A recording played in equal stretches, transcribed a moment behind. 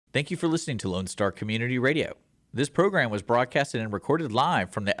Thank you for listening to Lone Star Community Radio. This program was broadcasted and recorded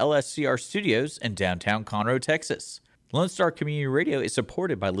live from the LSCR studios in downtown Conroe, Texas. Lone Star Community Radio is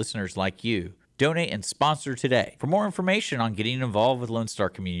supported by listeners like you. Donate and sponsor today. For more information on getting involved with Lone Star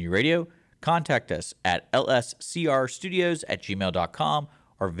Community Radio, contact us at lscrstudios@gmail.com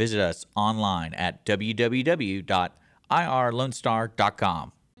or visit us online at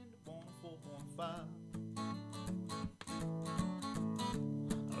www.irlonestar.com.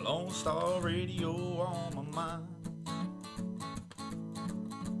 Lone Star Radio on my mind.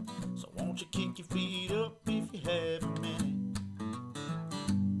 So won't you kick your feet up if you have a minute?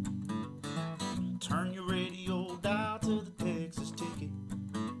 Turn your radio dial to the Texas Ticket.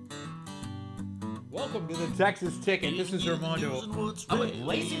 Welcome to the Texas Ticket. This is Armando. I'm with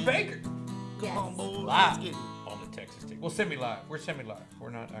Lacey Baker. Come on, boys, Live let's get it. on the Texas Ticket. Well, semi-live. We're semi-live. We're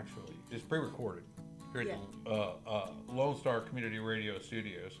not actually. It's pre-recorded here at the Lone Star Community Radio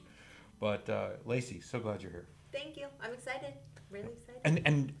Studios. But Lacey, so glad you're here. Thank you. I'm excited. Really excited.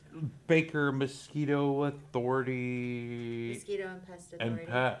 And Baker Mosquito Authority. Mosquito and Pest Authority. And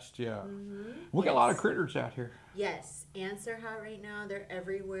Pest, yeah. Mm-hmm. We got a lot of critters out here. Yes. Ants are hot right now. They're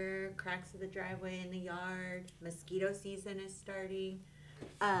everywhere. Cracks of the driveway, in the yard. Mosquito season is starting.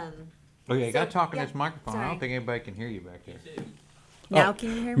 Okay, you got to talk in this microphone. Sorry. I don't think anybody can hear you back there. Now can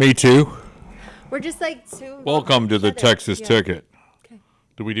you hear me? Me too. We're just like two. Welcome to the Texas Ticket. Okay.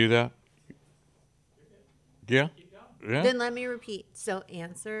 Did we do that? Yeah? Yeah? Then let me repeat. So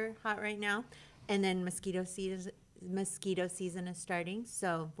ants are hot right now, and then mosquito season is starting.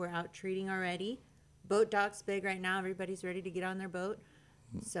 So we're out treating already. Boat dock's big right now. Everybody's ready to get on their boat.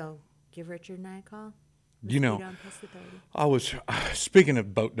 So give Richard and I a call. You know, Mosquito and Pest Authority. I was speaking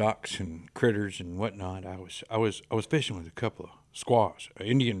of boat docks and critters and whatnot. I was fishing with a couple of squaws,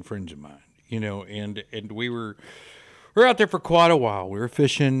 Indian friends of mine. You know, and we were out there for quite a while. We were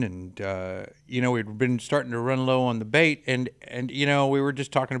fishing, and you know, we'd been starting to run low on the bait, and you know, we were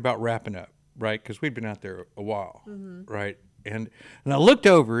just talking about wrapping up, right? Because we'd been out there a while, right? And I looked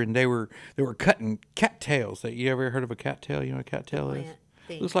over, and they were cutting cattails. That you ever heard of a cattail? You know what a cattail is? Plant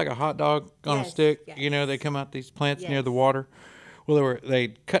thing. Looks like a hot dog on a Yes, stick. yes. You know, they come out these plants near Yes. the water. Well, they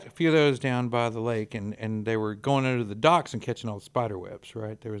cut a few of those down by the lake, and they were going under the docks and catching all the spider webs,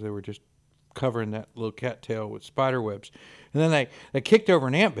 right? They were just covering that little cattail with spider webs. And then they kicked over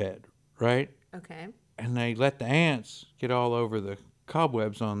an ant bed, right? Okay. And they let the ants get all over the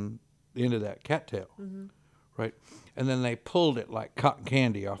cobwebs on the end of that cattail, right? And then they pulled it like cotton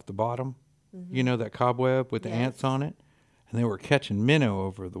candy off the bottom, you know, that cobweb with the Yes. ants on it. And they were catching minnow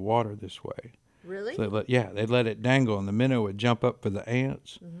over the water this way. Really? So they'd let it dangle, and the minnow would jump up for the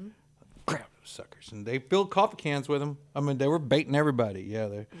ants. Grab those suckers, and they filled coffee cans with them. I mean, they were baiting everybody. Yeah,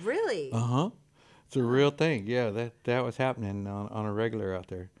 they. Really? It's a real thing. Yeah, that was happening on a regular out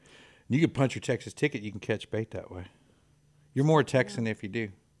there. You could punch your Texas ticket. You can catch bait that way. You're more Texan if you do.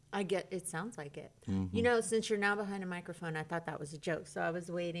 I get it. Sounds like it. You know, since you're now behind a microphone, I thought that was a joke, so I was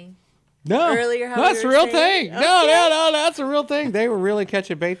waiting. No, Earlier, how that's you a were real saying? thing. No, that's a real thing. They were really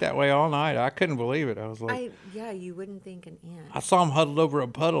catching bait that way all night. I couldn't believe it. I was like, You wouldn't think an ant. I saw them huddled over a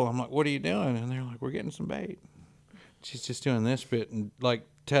puddle. I'm like, what are you doing? And they're like, we're getting some bait. She's just doing this bit and like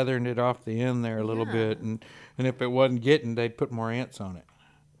tethering it off the end there a little Yeah. bit. And if it wasn't getting, they'd put more ants on it.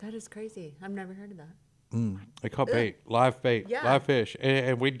 That is crazy. I've never heard of that. They call bait, live Yeah. fish.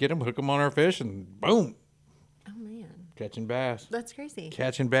 And we'd get them, hook them on our fish, and boom, Oh man, catching bass. that's crazy.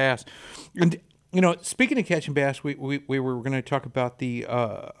 Catching bass. And, you know, speaking of catching bass, we were going to talk about the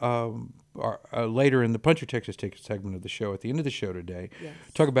later in the Punch Your Texas Ticket segment of the show, at the end of the show today. Yes.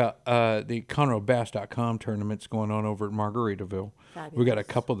 Talk about the ConroeBass.com tournaments going on over at Margaritaville. We got a Fabulous.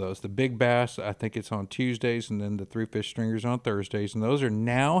 couple of those. The Big Bass, I think it's on Tuesdays, and then the Three Fish Stringers on Thursdays. And those are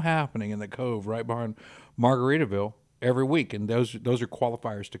now happening in the Cove right behind Margaritaville every week. And those are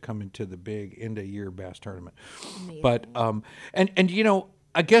qualifiers to come into the big end-of-year bass tournament. Amazing. But, and you know,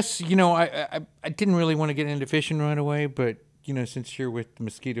 I guess, you know, I didn't really want to get into fishing right away, but, you know, since you're with the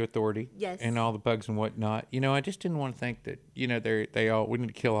Mosquito Authority Yes. and all the bugs and whatnot, you know, I just didn't want to think that, you know, we need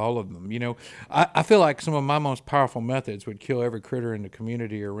to kill all of them. You know, I feel like some of my most powerful methods would kill every critter in the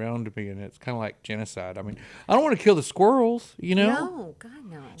community around me, and it's kind of like genocide. I mean, I don't want to kill the squirrels, you know? No, God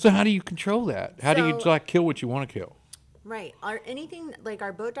no. So how do you control that? How do you, So- like, kill what you want to kill? Right. Anything like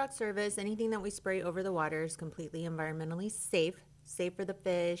our boat dock service, anything that we spray over the water is completely environmentally safe. Safe for the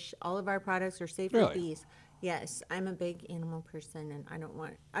fish. All of our products are safe Really? for bees. Yes, I'm a big animal person, and I don't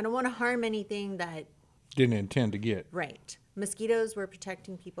want to harm anything that. Didn't intend to get. Right. Mosquitoes were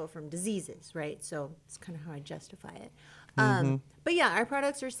protecting people from diseases, right? So it's kind of how I justify it. But yeah, our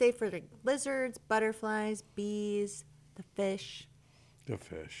products are safe for the lizards, butterflies, bees, the fish. The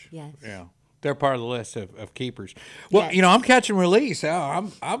fish. Yes. Yeah. They're part of the list of keepers. Well, Yes. you know, I'm catch and release.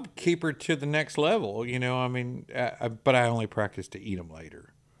 I'm keeper to the next level. You know, I mean, but I only practice to eat them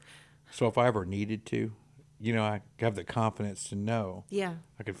later. So if I ever needed to, you know, I have the confidence to know Yeah.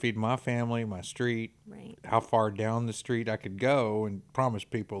 I could feed my family, my street, Right. how far down the street I could go, and promise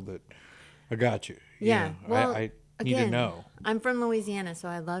people that I got you. You Yeah. know, Well, I need to again, know. I'm from Louisiana, so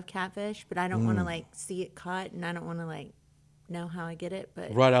I love catfish, but I don't want Mm. to like see it caught, and I don't want to like know how I get it.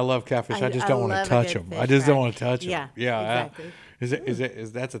 But Right, I love catfish. I just don't want love to a touch good them. I fish just don't fry. want to touch them. Yeah, Yeah, exactly.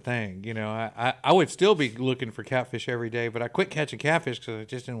 is that's a thing. You know, I would still be looking for catfish every day, but I quit catching catfish because I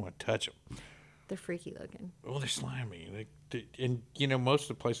just didn't want to touch them. They're freaky looking. Well, they're slimy. And you know, most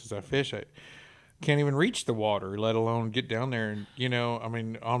of the places I fish, I can't even reach the water, let alone get down there. And you know, I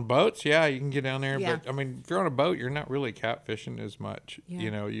mean, on boats, yeah, you can get down there, Yeah. but I mean, if you're on a boat, you're not really catfishing as much. Yeah.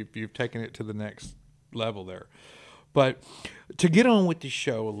 You know, you've taken it to the next level there. But to get on with the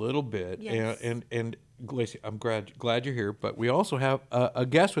show a little bit, Yes. and Lacey, I'm glad you're here. But we also have a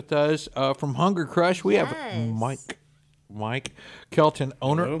guest with us from Hunger Crush. We have Yes. Mike Kelton,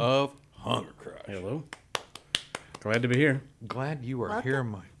 owner Hello. of Hunger Crush. Hello. Glad to be here. Glad you are Welcome. here,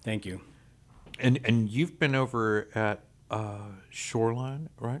 Mike. Thank you. And you've been over at Shoreline,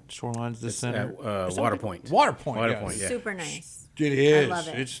 right? Shoreline's the center. Waterpoint. Waterpoint. Waterpoint, yes. yeah. Super nice. It is. love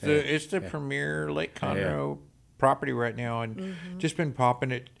it. It's the premier Lake Conroe property right now, and Mm-hmm. just been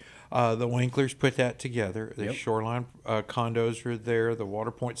popping it. The Winklers put that together. The Yep. Shoreline condos are there. The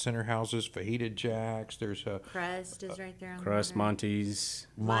Waterpoint Center houses, Fajita Jacks. There's a Crust is right there on Crust, the water. Monty's.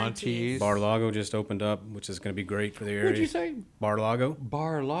 Monty's. Bar Lago just opened up, which is going to be great for the area. What'd you say? Bar Lago.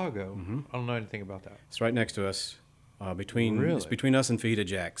 Bar Lago. Mm-hmm. I don't know anything about that. It's right next to us. Between Really? It's between us and Fajita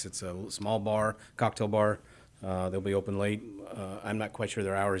Jack's. It's a small bar, cocktail bar. They'll be open late. I'm not quite sure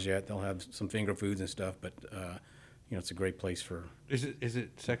their hours yet. They'll have some finger foods and stuff, but you know, it's a great place for. Is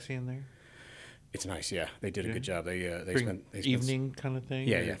it sexy in there? It's nice, yeah. They did a good job. They Bring spent evening kind of thing.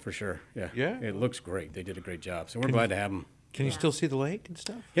 Yeah, or- yeah, for sure. Yeah, Yeah? It looks great. They did a great job. So we're glad to have them. Can you still see the lake and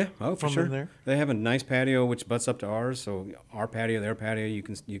stuff? Yeah, oh, for From sure. in there? They have a nice patio which butts up to ours. So our patio, their patio, you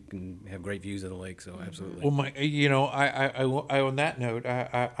can have great views of the lake. So absolutely. Well, you know, I on that note,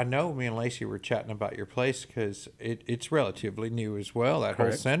 I know me and Lacey were chatting about your place because it's relatively new as well. That whole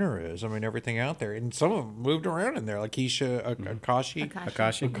Correct. center is. I mean, everything out there, and some of them moved around in there, like Keisha, Akashi,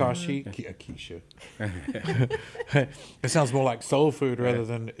 Akashi. Keisha. It sounds more like soul food rather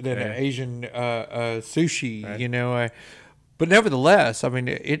than Asian sushi. You know. But nevertheless, I mean,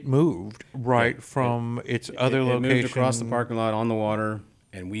 it moved from its other It location. moved across the parking lot on the water,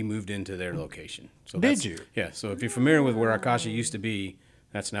 and we moved into their location. So Did that's- you? Yeah. So if you're familiar with where Akashi used to be,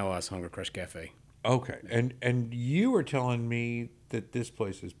 that's now us, Hunger Crush Cafe. Okay, and you were telling me that this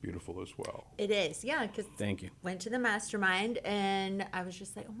place is beautiful as well. It is, yeah, because Thank you. went to the mastermind and I was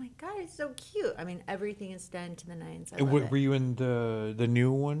just like, oh my God, it's so cute. I mean, everything is done to the nines. I love Were it. you in the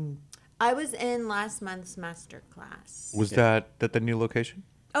new one? I was in last month's master class. Was that the new location?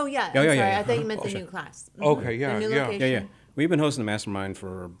 Oh, yeah. Yeah, I'm yeah, sorry. yeah. I thought you meant Oh, the sure. new class. Okay, yeah, The new yeah. location. Yeah, yeah. We've been hosting the mastermind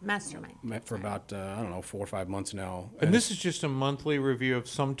for Mastermind. about I don't know 4 or 5 months now. And this is just a monthly review of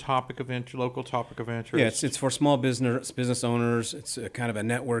some topic of local topic of interest. Yeah, it's for small business owners. It's a kind of a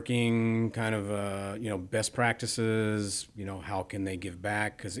networking, kind of you know, best practices. You know, how can they give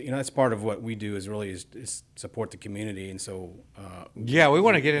back? Because you know that's part of what we do is really is support the community, and so Yeah, we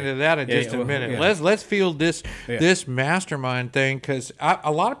want to get into that in Yeah, just a well, minute. yeah. Let's field this Yeah. this mastermind thing because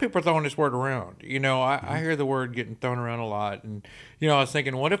a lot of people are throwing this word around. You know, I Mm-hmm. hear the word getting thrown around a lot, and you know, I was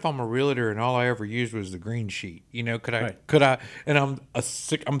thinking, what if I'm a realtor and all I ever used was the green sheet? You know, could I? And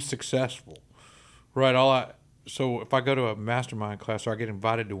I'm successful, right? So if I go to a mastermind class or I get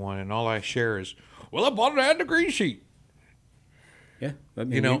invited to one, and all I share is, well, I bought it and had the green sheet. yeah, I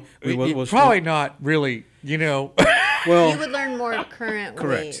mean, You know, we'll probably not really. You know. well. You would learn more current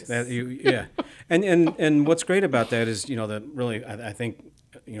Correct. ways. Yeah, and what's great about that is, you know, that really I think,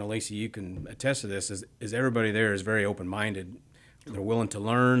 you know, Lacey, you can attest to this. Is everybody there is very open minded. They're willing to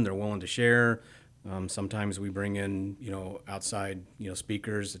learn. They're willing to share. Sometimes we bring in, you know, outside, you know,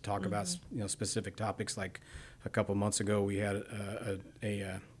 speakers to talk about, you know, specific topics. Like a couple months ago, we had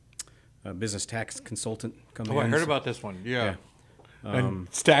a business tax consultant come in. Oh, I heard about this one. Yeah. Yeah. And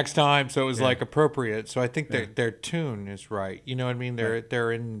Stacks time, so it was like appropriate. So I think their tune is right. You know what I mean?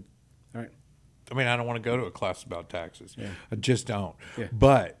 They're in. All right. I mean, I don't want to go to a class about taxes. I just don't. Yeah.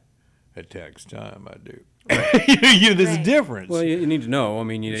 But at tax time, I do. There's a Right. difference. Well, you need to know. I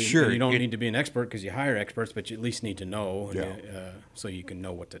mean, Sure, you don't it- need to be an expert because you hire experts, but you at least need to know, and, Yeah. so you can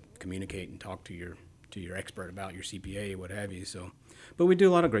know what to communicate and talk to your to your expert about your CPA, what have you. So, but we do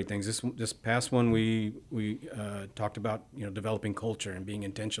a lot of great things. This past one, we talked about developing culture and being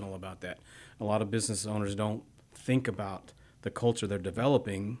intentional about that. A lot of business owners don't think about the culture they're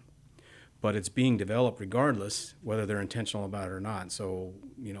developing, but it's being developed regardless whether they're intentional about it or not. So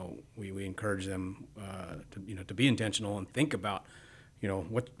we encourage them to be intentional and think about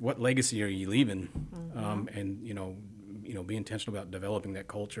what legacy are you leaving, and be intentional about developing that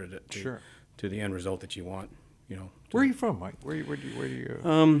culture to the end result that you want. Where are you from, Mike? Where do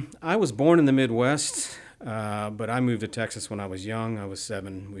you? I was born in the Midwest, but I moved to Texas when I was young. I was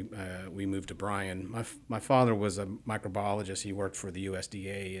 7. We moved to Bryan. My father was a microbiologist. He worked for the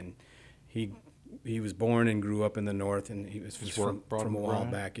USDA, and he was born and grew up in the north, and he was from a while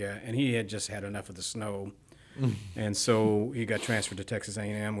back, yeah. And he had just had enough of the snow, and so he got transferred to Texas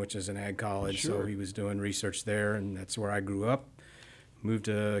A&M, which is an ag college. So he was doing research there, and that's where I grew up. Moved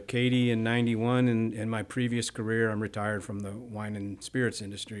to Katy in '91, and in my previous career, I'm retired from the wine and spirits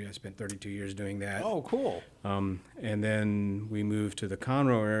industry. I spent 32 years doing that. Oh, cool. And then we moved to the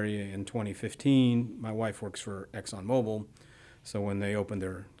Conroe area in 2015. My wife works for ExxonMobil, so when they opened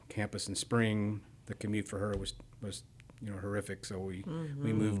their campus in spring, the commute for her was horrific. So we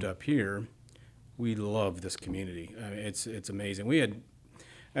moved up here. We love this community. It's amazing.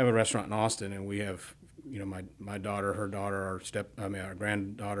 I have a restaurant in Austin, and we have my daughter, her daughter, our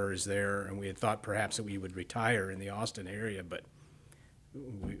granddaughter is there, and we had thought perhaps that we would retire in the Austin area, but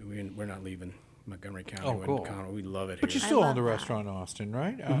we're not leaving Montgomery County. Oh, cool. We love it But here. you still own love the that. restaurant in Austin,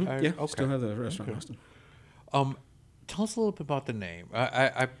 right? Yeah, Okay. still have the restaurant in Austin. Tell us a little bit about the name.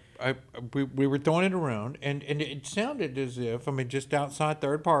 We were throwing it around, and it sounded as if, just outside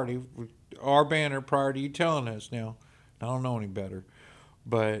third party, our banner prior to you telling us. Now, I don't know any better,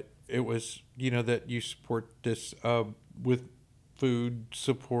 but it was, that you support this with food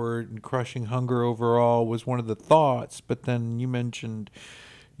support and crushing hunger overall was one of the thoughts. But then you mentioned,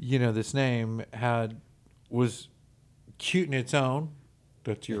 this name was cute in its own.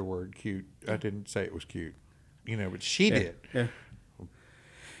 That's your word, cute. I didn't say it was cute, but she did. Yeah.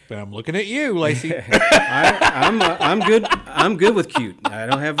 But I'm looking at you, Lacey. I'm good. I'm good with cute. I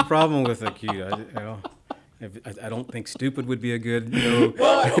don't have a problem with a cute. I don't think stupid would be a good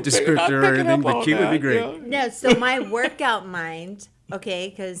descriptor or anything, but cute would be great. No, so my workout mind, okay,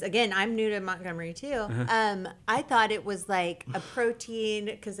 because again, I'm new to Montgomery too. I thought it was like a protein,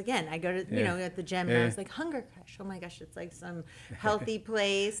 because again, I go to, at the gym, and I was like, Hunger Crush. Oh my gosh, it's like some healthy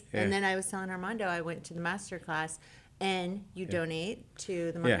place. And then I was telling Armando, I went to the master class, and you donate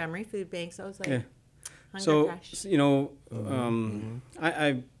to the Montgomery Food Bank. So I was like, Hunger Crush.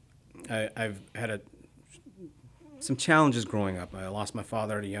 I've had some challenges growing up. I lost my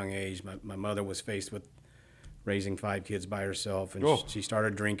father at a young age. My mother was faced with raising 5 kids by herself, and she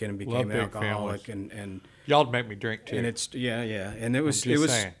started drinking and became an alcoholic. And Y'all'd make me drink too. and it's and it was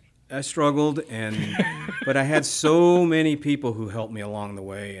saying. I struggled, but I had so many people who helped me along the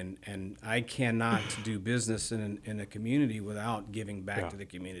way, and I cannot do business in a community without giving back to the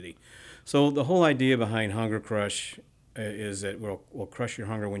community. So the whole idea behind Hunger Crush is that we'll crush your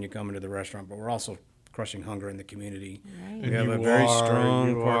hunger when you come into the restaurant, but we're also crushing hunger in the community. Right. We have a very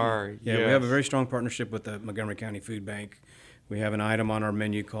strong we have a very strong partnership with the Montgomery County Food Bank. We have an item on our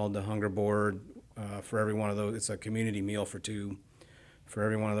menu called the Hunger Board. For every one of those, it's a community meal for 2. For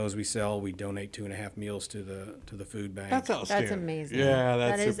every one of those we sell, we donate 2.5 meals to the food bank. That's outstanding. That's amazing. Yeah,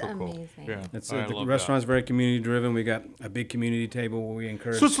 that's That is super cool. amazing. Yeah, The restaurant's very community driven. We got a big community table where we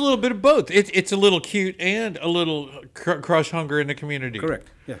encourage. So it's a little bit of both. It's a little cute and a little crush hunger in the community.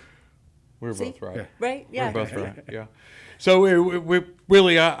 Correct. Yeah. We're both right. Yeah. Right? Yeah. We're both right. Yeah. So we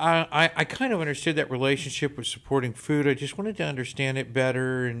really, I kind of understood that relationship with supporting food. I just wanted to understand it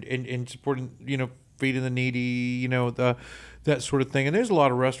better and supporting, feeding the needy, that sort of thing. And there's a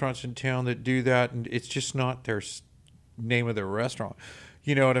lot of restaurants in town that do that, and it's just not their name of their restaurant.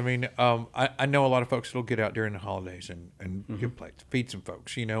 You know what I mean? I know a lot of folks that'll get out during the holidays and give plates, feed some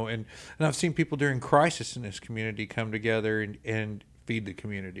folks, and I've seen people during crisis in this community come together and feed the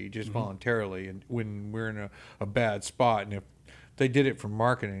community just voluntarily, and when we're in a bad spot, and if they did it for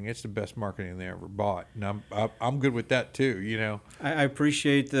marketing, it's the best marketing they ever bought, and I'm good with that too. I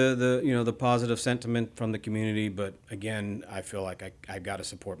appreciate the positive sentiment from the community, but again, I feel like I've got to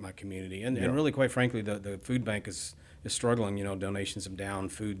support my community, and really, quite frankly, the food bank is struggling. Donations are down.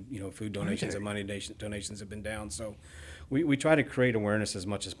 Food donations and money donations have been down. So we try to create awareness as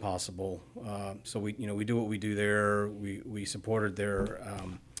much as possible. So we do what we do there. We supported their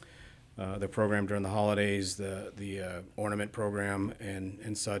the program during the holidays, the ornament program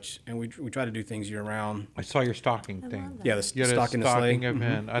and such. And we try to do things year round. I saw your stocking thing. love that. Yeah, the You had a stocking the sleigh. stocking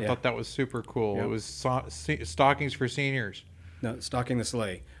event. I Yeah. thought that was super cool. Yep. It was stockings for seniors. No, stocking the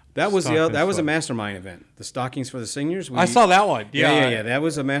sleigh. That was Stocking that was a sleigh. mastermind event. The stockings for the seniors. I saw that one. Yeah. That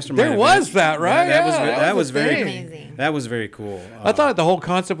was a mastermind. There event. was that, right? That was Yeah, that that was was a very thing. Amazing. That was very cool. I thought the whole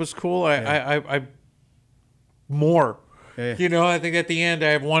concept was cool. I more. Yeah. You know, I think at the end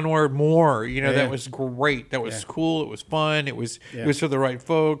I have one word more. You know, Yeah. that was great. That was Yeah. cool. It was fun. It was Yeah. it was for the right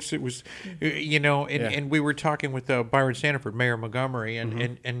folks. It was, you know, and, Yeah. and we were talking with Byron Sanford, Mayor of Montgomery,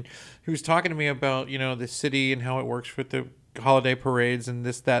 and he was talking to me about, you know, the city and how it works with the holiday parades and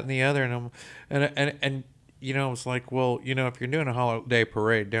this, that, and the other, and you know, I was like, well, you know, if you're doing a holiday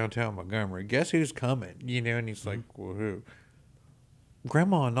parade downtown Montgomery, guess who's coming? You know, and he's like, well, who?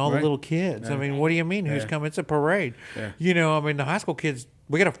 Grandma and all Right. the little kids. I mean, what do you mean? Who's Yeah. coming? It's a parade. Yeah. You know, I mean, the high school kids,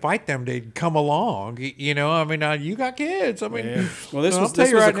 we got to fight them to come along. You know, I mean, you got kids. I mean, Yeah. Well, this I'll was tell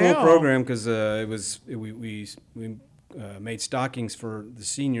this you was right a cool now. program because we made stockings for the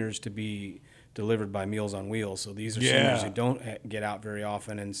seniors to be delivered by Meals on Wheels. So these are seniors Yeah. who don't get out very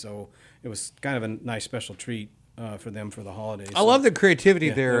often, and so it was kind of a nice special treat for them for the holidays. I love the creativity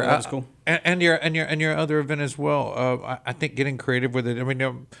Yeah, there. that was cool. And your other event as well. I think getting creative with it. I mean,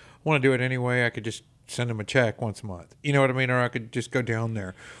 I want to do it anyway. I could just send them a check once a month. You know what I mean? Or I could just go down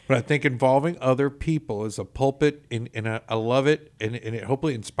there. But I think involving other people is a pulpit, and I love it, and it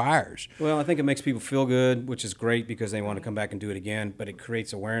hopefully inspires. Well, I think it makes people feel good, which is great because they want to come back and do it again. But it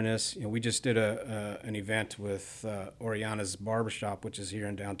creates awareness. You know, we just did an event with Oriana's Barbershop, which is here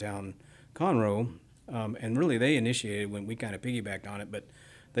in downtown Conroe, and really they initiated when we kind of piggybacked on it. But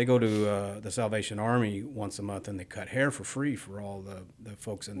they go to the Salvation Army once a month and they cut hair for free for all the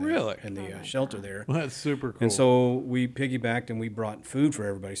folks in the Really? shelter there. Well, that's super cool. And so we piggybacked and we brought food for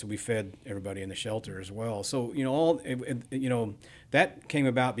everybody. So we fed everybody in the shelter as well. So, you know, you know, that came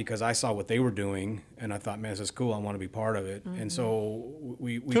about because I saw what they were doing and I thought, man, this is cool. I want to be part of it. And so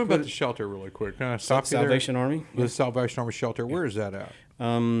we Tell me put about it- the shelter really quick. Can I stop you there? Salvation Army. The Salvation Army shelter. Where is that at?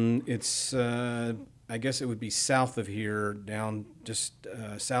 It's I guess it would be south of here, down just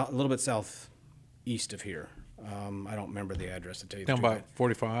south, a little bit southeast of here. I don't remember the address to tell you. the Down truth. by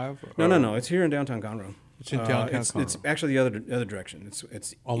 45? No. It's here in downtown Conroe. It's in downtown It's Conroe. actually the other direction. It's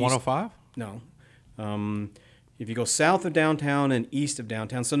On east- 105? No. If you go south of downtown and east of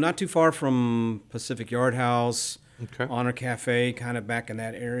downtown, so not too far from Pacific Yard House, Okay. Honor Cafe, kind of back in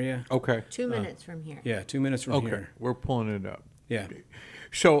that area. Okay. 2 minutes from here. Yeah, 2 minutes from Okay. here. We're pulling it up. Yeah.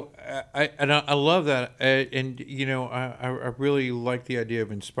 So I love that, and you know I really like the idea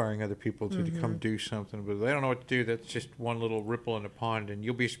of inspiring other people to come do something, but they don't know what to do. That's just one little ripple in the pond, and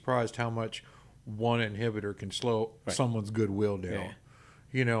you'll be surprised how much one inhibitor can slow someone's goodwill down. Yeah.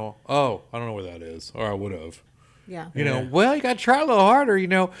 You know, oh, I don't know where that is, or I would have. Yeah. You know, well, you got to try a little harder. You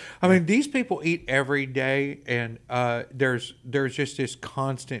know, I mean, these people eat every day, and there's just this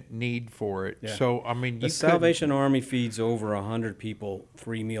constant need for it. Yeah. So I mean, The you Salvation Army feeds over 100 people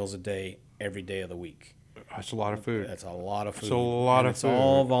 3 meals a day every day of the week. that's a lot of food. That's a lot of food. a lot And of it's food.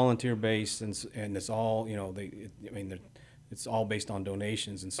 all volunteer based, and it's all, you know, it's all based on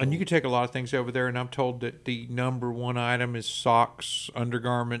donations. And so And you can take a lot of things over there, and I'm told that the number one item is socks,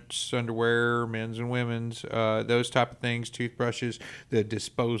 undergarments, underwear, men's and women's, those type of things, toothbrushes, the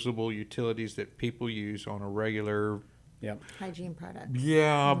disposable utilities that people use on a regular. yeah. Hygiene products.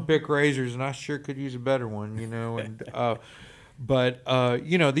 Yeah, Bic razors, and I sure could use a better one, you know. And but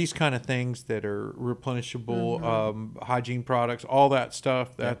you know, these kind of things that are replenishable, hygiene products, all that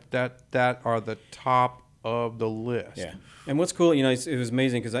stuff. That are the top of the list. Yeah, and what's cool, you know, it was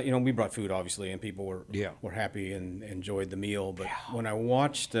amazing because you know we brought food obviously, and people were happy and enjoyed the meal. But when I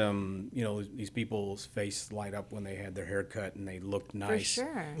watched, you know, these people's face light up when they had their hair cut and they looked nice,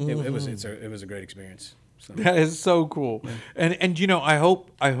 sure. it was a great experience. So. That is so cool. And you know, I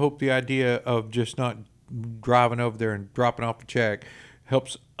hope the idea of just not driving over there and dropping off a check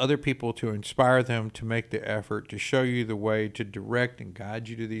helps other people, to inspire them to make the effort, to show you the way, to direct and guide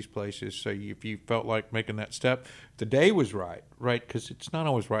you to these places. So if you felt like making that step, the day was right, because it's not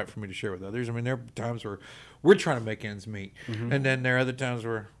always right for me to share with others. I mean, there are times where we're trying to make ends meet, and then there are other times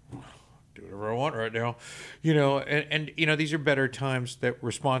where do whatever I want right now, you know, and you know, these are better times that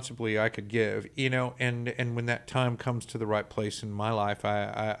responsibly I could give, you know, and when that time comes to the right place in my life,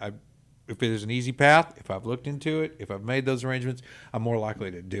 I if it is an easy path, if I've looked into it, if I've made those arrangements, I'm more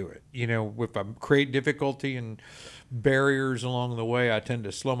likely to do it. You know, if I create difficulty and barriers along the way, I tend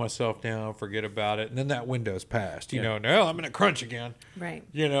to slow myself down, forget about it, and then that window's passed. You know, now I'm in a crunch again. Right.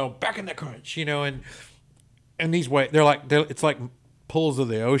 You know, back in the crunch. You know, and these it's like pulls of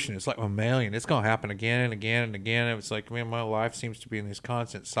the ocean. It's like mammalian. It's going to happen again and again and again. It's like, man, my life seems to be in this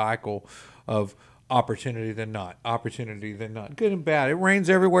constant cycle of opportunity then not, opportunity then not, good and bad. It rains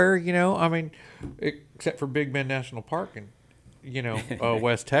everywhere, you know. I mean, except for Big Bend National Park and, you know,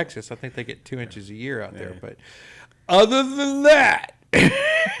 West Texas. I think they get 2 inches a year out there. But other than that,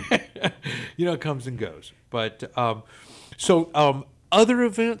 you know, it comes and goes. But other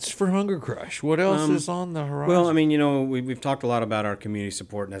events for Hunger Crush. What else is on the horizon? Well, I mean, you know, we've talked a lot about our community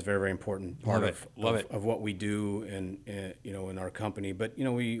support, and that's very, very important part Love it. of what we do and you know, in our company. But you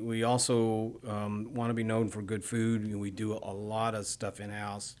know, we also want to be known for good food. You know, we do a lot of stuff in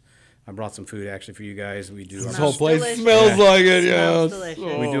house. I brought some food actually for you guys. We do this our whole place delicious. smells like it. Smells Yes.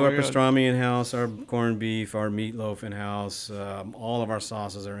 delicious. we do our yeah. pastrami in house, our corned beef, our meatloaf in house. All of our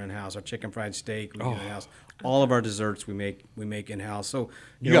sauces are in house. Our chicken fried steak we do in house. All of our desserts we make in house. So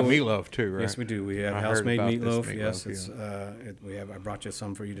You got meatloaf too, right? Yes, we do. We have I heard house-made about this meatloaf. Yes, meatloaf, it's we have. I brought you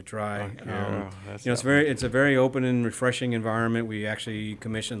some for you to try. yeah, that's you know, it's a very open and refreshing environment. We actually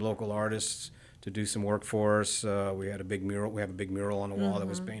commissioned local artists to do some work for us. We had a big mural. We have a big mural on the wall that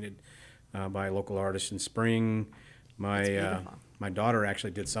was painted by a local artist in spring. My daughter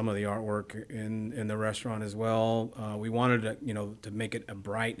actually did some of the artwork in the restaurant as well. We wanted to, you know, to make it a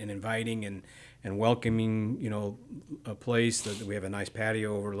bright and inviting and welcoming, you know, a place that we have a nice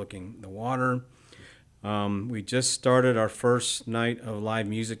patio overlooking the water. We just started our first night of live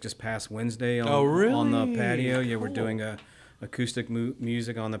music this past Wednesday on, Oh, really? on the patio. Yeah, we're Cool. doing acoustic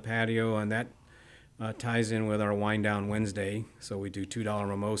music on the patio, and that ties in with our Wine Down Wednesday. So we do $2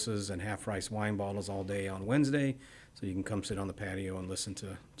 mimosas and half-price wine bottles all day on Wednesday. So you can come sit on the patio and listen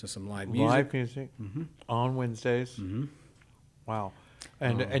to some live music. Live music on Wednesdays. Wow.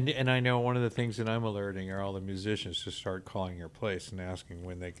 And I know one of the things that I'm alerting are all the musicians to start calling your place and asking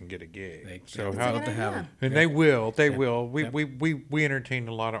when they can get a gig. So So how how to have them. and they will. We entertain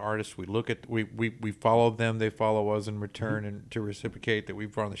a lot of artists. We look at we follow them. They follow us in return, and to reciprocate that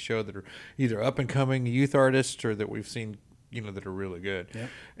we've brought on the show that are either up and coming youth artists or that we've seen, you know, that are really good. Yep.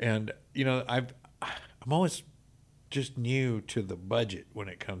 And you know, I'm always just new to the budget when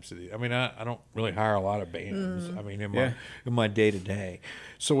it comes to the. I mean, I don't really hire a lot of bands. I mean, in my day to day.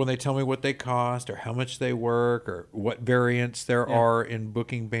 So when they tell me what they cost or how much they work or what variants there are in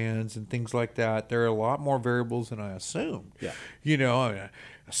booking bands and things like that, there are a lot more variables than I assumed. Yeah. You know, I mean,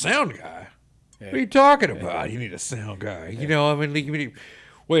 a sound guy. What are you talking about? You need a sound guy. You know, I mean,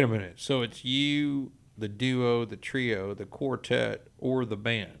 wait a minute. So it's you, the duo, the trio, the quartet, or the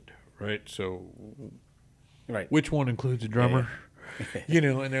band, right? So Right. which one includes a drummer? You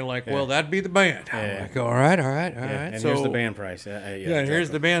know, and they're like, well, that'd be the band. I'm like, all right. And So here's the band price. yeah, exactly. here's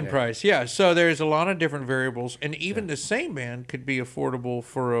the band price. Yeah, so there's a lot of different variables, and even the same band could be affordable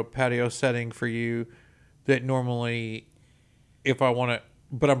for a patio setting for you that normally, if I want to,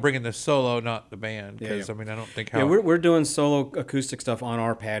 but I'm bringing the solo, not the band, because I mean, I don't think how. Yeah, we're doing solo acoustic stuff on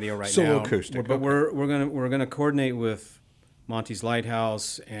our patio right Solo now. acoustic, but okay. we're gonna coordinate with Monty's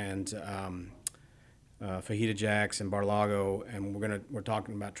Lighthouse and Fajita Jacks and Barlago, and we're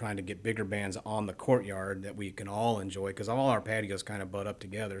talking about trying to get bigger bands on the courtyard that we can all enjoy, because all our patios kind of butt up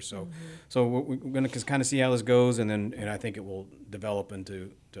together. So we're gonna just kind of see how this goes, and I think it will develop into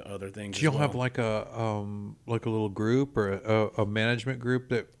other things. Do y'all as well. have like a little group or a management group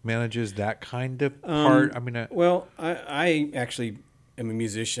that manages that kind of part? I mean, Well, I actually am a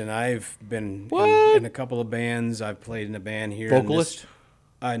musician. I've been in a couple of bands. I've played in a band here. in this- vocalist.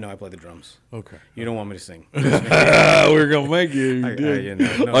 I know I play the drums. Okay. You don't want me to sing. We're gonna make you. you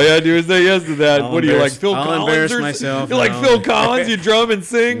know, no. All you gotta do is say yes to that. I'll What are you like, embarrass- Phil I'll Collins? embarrass or myself, You're like no. Phil Collins. You drum and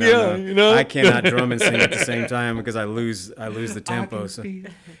sing. No, You know. I cannot drum and sing at the same time because I lose the tempo. So it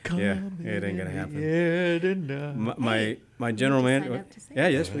ain't gonna happen. My general sign manager. up to sing? Yeah,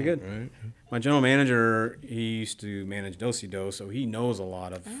 yes, pretty good. My general manager, he used to manage Do-Si-Do, so he knows a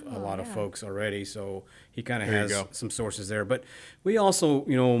lot of folks already. So he kind of There you has go. some sources there. But we also,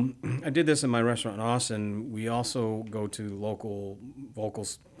 you know, I did this in my restaurant in Austin. We also go to local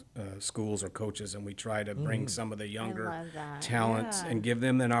vocals schools or coaches, and we try to bring some of the younger love that. talents Yeah. and give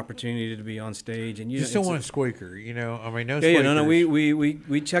them that opportunity to be on stage. And You still want a squeaker, you know? I mean, no yeah, squeakers. no,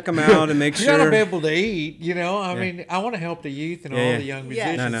 we check them out and make You sure. gotta be able to eat, you know? I mean, I want to help the youth and all Yeah. the young Yeah.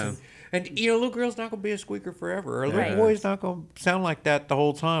 musicians. No. And, you know, little girl's not going to be a squeaker forever. Or little Right. boy's not going to sound like that the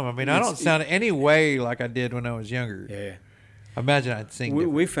whole time. I mean, I don't sound any way like I did when I was younger. Yeah. Imagine I'd sing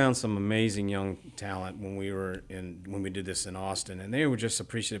different. We found some amazing young talent when we did this in Austin, and they were just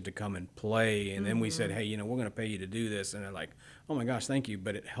appreciative to come and play. And then we said, hey, you know, we're going to pay you to do this, and they're like, oh my gosh, thank you,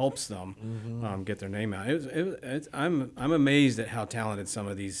 but it helps them Mm-hmm. get their name out. I'm amazed at how talented some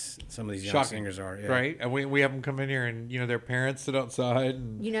of these young Shocking, singers are. Yeah. right? And we have them come in here, and their parents sit outside,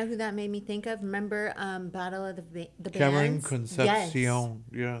 and You know who that made me think of? Remember Battle of the Cameron Bands? Concepcion,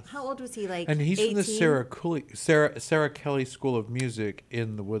 Yes. How old was he? Like and he's 18? from the Sarah Kelly School of Music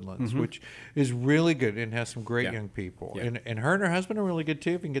in the Woodlands, Mm-hmm. which is really good and has some great Yeah. young people. Yeah. And her and her husband are really good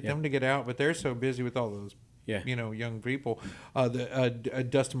too. If you can get them to get out, but they're so busy with all those. Yeah. Young people.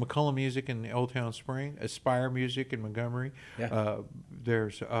 Dustin McCullum Music in Old Town Spring, Aspire Music in Montgomery. Yeah.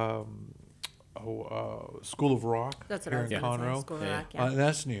 There's School of Rock That's what here I was in going to Conroe. say. School of Yeah. Rock, yeah.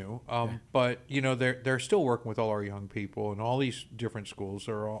 That's new, but they're still working with all our young people, and all these different schools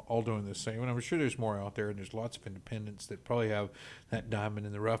are all doing the same. And I'm sure there's more out there, and there's lots of independents that probably have that diamond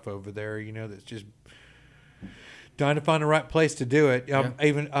in the rough over there. That's just trying to find the right place to do it.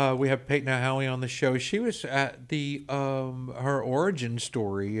 Even we have Peyton Howie on the show. She was at the her origin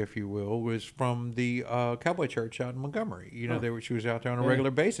story, if you will, was from the Cowboy Church out in Montgomery. She was out there on a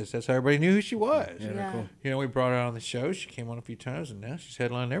regular basis. That's how everybody knew who she was. Yeah, Yeah. cool. We brought her on the show. She came on a few times, and now she's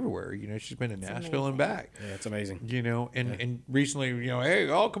headlining everywhere. She's been to Nashville and back. Yeah, it's amazing. And recently, hey,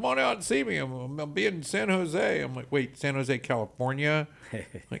 come on out and see me. I'll be in San Jose. I'm like, wait, San Jose, California?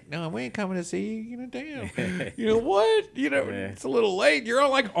 Like, no, we ain't coming to see you. Damn. What? It's a little late. You're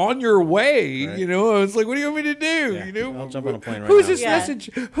on your way. Right. It's like, what do you want me to do? Yeah. I'll jump on a plane right Who's now. this Yeah. message?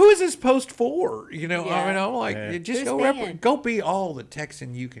 Who is this post for? I mean, Yeah. I'm like, Yeah. just Who's go paying? go be all the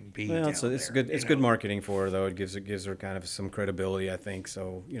Texan you can be. Well, down it's there, good. It's good marketing for her, though. It gives her kind of some credibility, I think.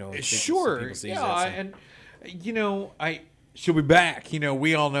 So Sure. people sees Yeah, that, so. she'll be back.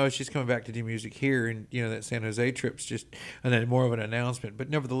 We all know she's coming back to do music here, and that San Jose trip's just and then more of an announcement. But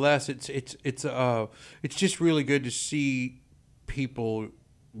nevertheless, it's just really good to see people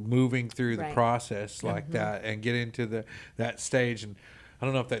moving through the Right. process like that and get into that stage. And I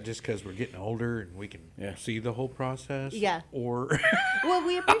don't know if that's just because we're getting older and we can see the whole process. Yeah. Or Well,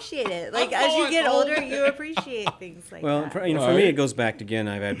 we appreciate it. Like as you going get old. older, you appreciate things like Well, that. for me, it goes back again.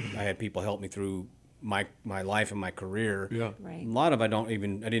 I had people help me through my life and my career. Yeah. Right. A lot of I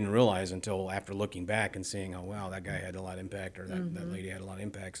didn't realize until after looking back and seeing, oh wow, that guy had a lot of impact, or that lady had a lot of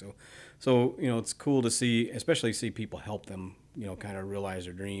impact. So it's cool to see, especially see people help them, kind of realize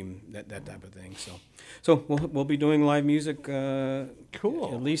their dream, that type of thing. So we'll be doing live music. Cool.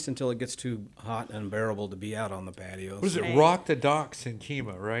 At least until it gets too hot and unbearable to be out on the patio. What is it? Right. Rock the Docks in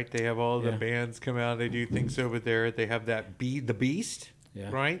Kemah, right? They have all the Yeah. bands come out. They do things over there. They have that the Beast, Yeah.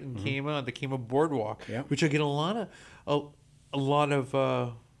 right? In Kemah, the Kemah Boardwalk, Yeah. which I get a lot of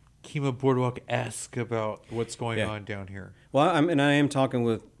Kemah Boardwalk-esque about what's going Yeah. on down here. Well, I am talking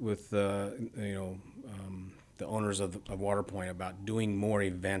with the owners of Waterpoint about doing more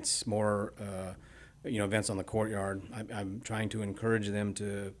events, more events on the courtyard. I'm trying to encourage them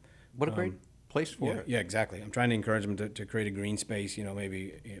to. What a great place for Yeah, it. yeah, exactly. I'm trying to encourage them to create a green space.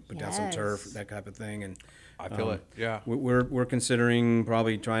 Maybe put down some turf, Yes. that type of thing. And I feel it. Yeah. we're considering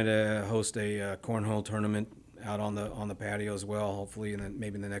probably trying to host a cornhole tournament out on the patio as well. Hopefully, and then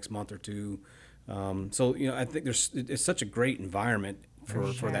maybe in the next month or two. I think it's such a great environment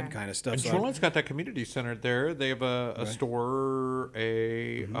for that kind of stuff. And So Shoreline's got that community center there. They have a store.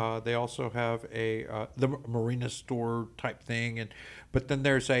 They also have the marina store type thing, but then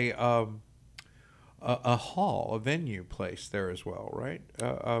there's a hall, a venue place there as well, right?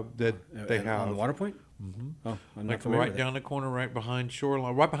 That they have on the Waterpoint. Mm-hmm. Oh, I'm not like familiar right with that. down the corner, right behind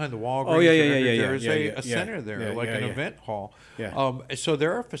Shoreline, right behind the Walgreens. Oh, yeah, and yeah, yeah, There's yeah, a yeah, center there, yeah, like yeah, an yeah. event hall. Yeah. So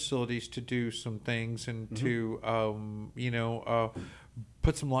there are facilities to do some things and Mm-hmm. to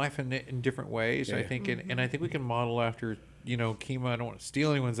put some life in it in different ways. Yeah, I yeah. think, and I think we can model after Kemah. I don't want to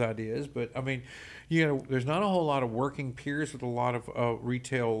steal anyone's ideas, but I mean, there's not a whole lot of working peers with a lot of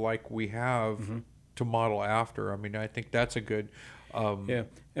retail like we have Mm-hmm. to model after. I mean, I think that's a good. Yeah,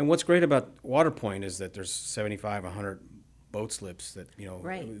 and what's great about Waterpoint is that there's 75, 100 boat slips that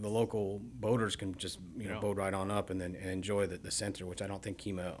Right. the local boaters can just boat right on up and then enjoy the center, which I don't think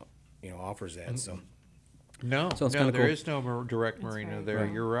Kemah offers that. So No, So it's no, kinda there cool. is no direct marina right. there.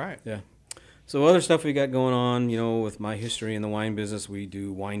 Right. You're right. yeah. So other stuff we got going on, with my history in the wine business, we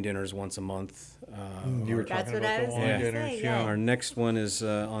do wine dinners once a month. You were That's talking what I about was the gonna wine say, dinners, yeah. Our next one is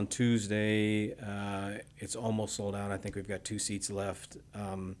on Tuesday. It's almost sold out. I think we've got 2 seats left,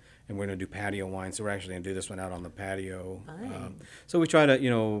 and we're going to do patio wine. So we're actually going to do this one out on the patio. So we try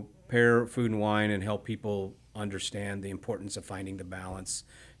to, pair food and wine and help people understand the importance of finding the balance.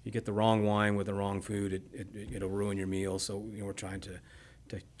 You get the wrong wine with the wrong food, it'll ruin your meal. So we're trying to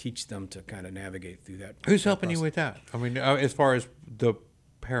teach them to kind of navigate through that. Who's that helping you process. with that? I mean, as far as the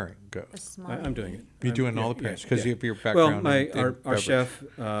pairing goes? A small I'm doing it. You're doing all the pairings because you have your background. Well, in our beverage. chef,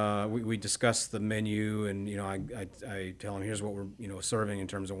 we discuss the menu, and I tell him here's what we're serving in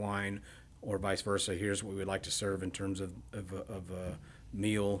terms of wine, or vice versa. Here's what we'd like to serve in terms of a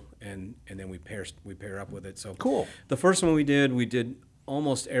meal, and then we pair up with it. So Cool. The first one we did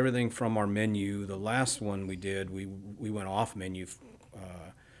almost everything from our menu. The last one we did, we went off menu.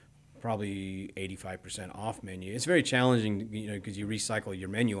 Probably 85% off menu. It's very challenging, because you recycle your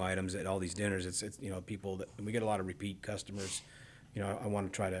menu items at all these dinners. It's people that we get a lot of repeat customers. I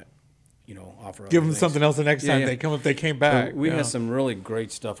want to try to, offer. Give other them things. something else the next time Yeah. they come if they came So back. we Yeah. had some really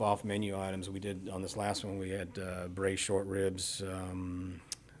great stuff off menu items. We did on this last one. We had braised short ribs.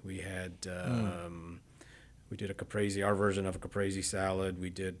 We had. We did a caprese, our version of a caprese salad. We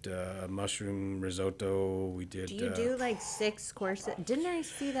did mushroom risotto. We did. Do you do like 6 courses? Didn't I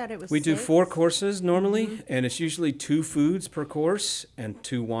see that it was We do 6? 4 courses normally, and it's usually 2 foods per course and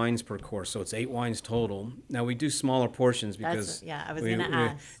 2 wines per course. So it's 8 wines total. Now we do smaller portions because I was gonna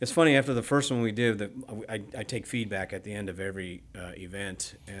ask. It's funny, after the first one we did, that I take feedback at the end of every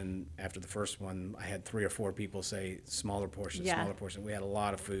event, and after the first one, I had 3 or 4 people say smaller portions, Yeah. smaller portions. We had a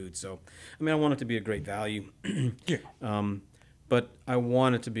lot of food, so I want it to be a great value. Yeah. But I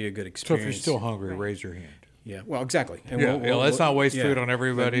want it to be a good So experience. if you're still hungry, Right. raise your hand. Yeah, well, exactly. And Yeah, let's not waste food on But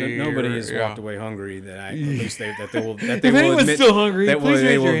everybody nobody or- has yeah. walked away hungry that they will If will anyone's admit still hungry, that please they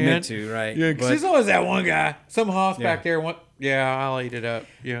raise will your admit hand. to, right? Yeah, because But- there's always that one guy, some hoss Yeah. back there. I'll eat it up.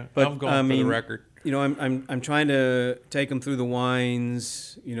 Yeah, But I'm going for the record. I'm trying to take them through the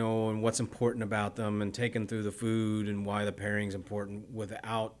wines, and what's important about them, and take them through the food and why the pairing's important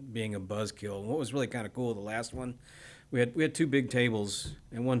without being a buzzkill. And what was really kind of cool, the last one, we had 2 big tables,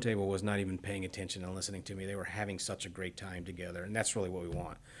 and one table was not even paying attention and listening to me. They were having such a great time together, and that's really what we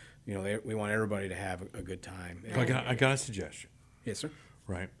want. We want everybody to have a good time. I got a suggestion, Yes, sir.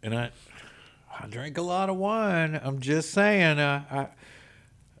 right? And I drink a lot of wine. I'm just saying, I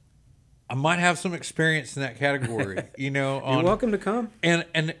might have some experience in that category. You're welcome to come. And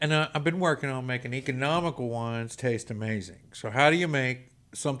I've been working on making economical wines taste amazing. So how do you make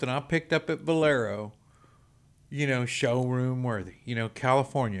something I picked up at Valero, showroom worthy,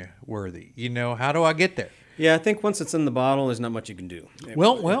 California worthy? How do I get there? Yeah, I think once it's in the bottle, there's not much you can do.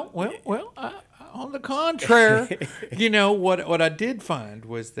 Well. On the contrary, what I did find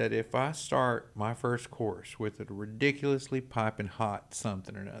was that if I start my first course with a ridiculously piping hot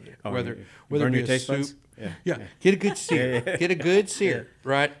something or another, whether you it burn be your a taste soup, buds? yeah, get a good sear, get a good sear,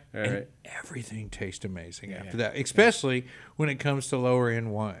 right? All And right. everything tastes amazing after that, especially when it comes to lower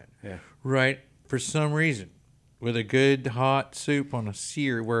end wine, Yeah. right? For some reason, with a good hot soup on a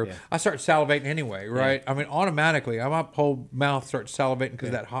sear, where I start salivating anyway, right? I mean, automatically, my whole mouth starts salivating because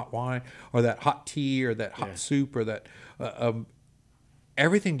of that hot wine or that hot tea or that hot soup or that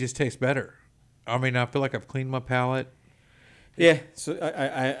everything just tastes better. I mean, I feel like I've cleaned my palate. Yeah. So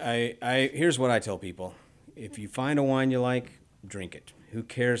I here's what I tell people: if you find a wine you like, drink it. Who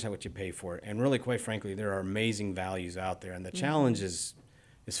cares how much you pay for it? And really, quite frankly, there are amazing values out there, and the challenge is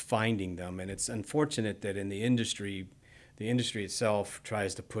finding them. And it's unfortunate that in the industry itself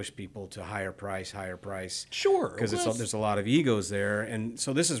tries to push people to higher price. Sure, Because well, there's a lot of egos there, and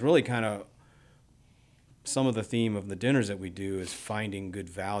so this is really kind of some of the theme of the dinners that we do is finding good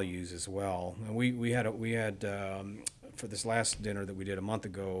values as well. And we had for this last dinner that we did a month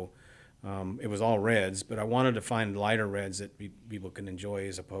ago, it was all reds, but I wanted to find lighter reds that people can enjoy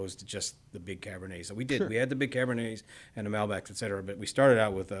as opposed to just the big Cabernets. So we did. We had the big Cabernets and the Malbecs, et cetera, but we started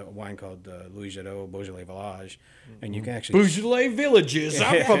out with a wine called Louis Jadot Beaujolais Village, and you can actually... Beaujolais Villages.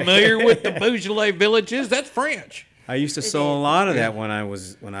 I'm familiar with the Beaujolais Villages. That's French. I used to sell a lot of that when I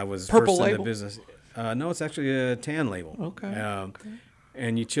was Purple first in label? the business. No, it's actually a tan label. Okay.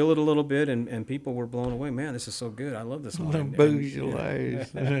 And you chill it a little bit, and people were blown away. Man, this is so good. I love this The wine. Beaujolais.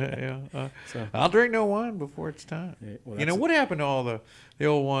 I'll drink no wine before it's time. well, You know, that's what happened to all the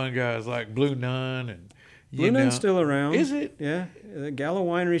old wine guys like Blue Nun and Blue Nun's still around. Is it? Yeah. The Gallo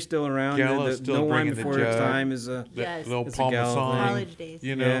Winery's still around. Gallo's still No Wine bringing the Before Its jug. Time is a... Yes. Little It's a Gallo Parmesan. thing. College days.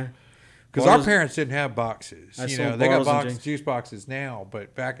 You know. Yeah. Because our Bottles- parents didn't have boxes. I You sold know, they got bottles and juice boxes now,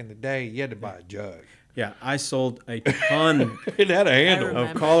 but back in the day, you had to buy a jug. Yeah, I sold a ton It had a handle.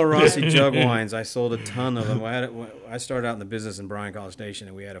 remember. of Colorasi jug wines. I sold a ton of them. I started out in the business in Bryan College Station,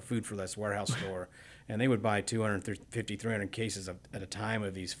 and we had a Food for Less warehouse store, and they would buy 250, 300 cases at a time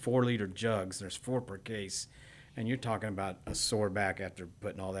of these 4-liter jugs. There's 4 per case, And you're talking about a sore back after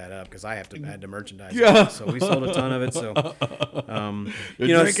putting all that up because I had to merchandise Yeah. it. So we sold a ton of it. So,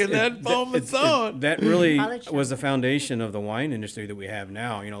 You're drinking that Parmesan. that really College was the foundation of the wine industry that we have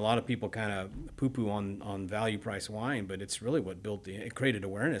now. You know, a lot of people kind of poo-poo on value price wine, but it's really what it created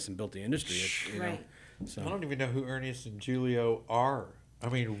awareness and built the industry. Right. So I don't even know who Ernest and Julio are. I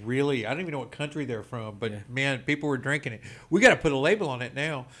mean, really, I don't even know what country they're from. But man, people were drinking it. We got to put a label on it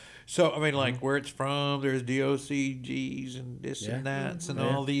now. So I mean, like where it's from. There's DOCGs and this and that and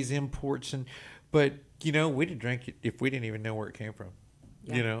all these imports but you know, we didn't drink it if we didn't even know where it came from.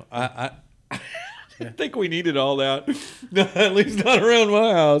 Yeah. You know, I think we needed all that. At least not around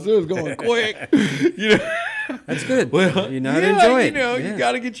my house. It was going quick. You know. that's good. Well, you know how to enjoy it. You know, Yeah. you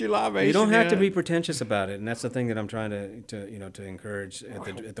got to get your libation. You don't have to in. be pretentious about it, and that's the thing that I'm trying to encourage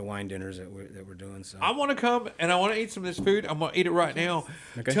at the wine dinners that we're doing. So I want to come and I want to eat some of this food. I'm going to eat it right now.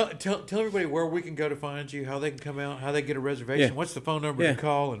 Okay. Tell everybody where we can go to find you, how they can come out, how they get a reservation, Yeah. what's the phone number Yeah. to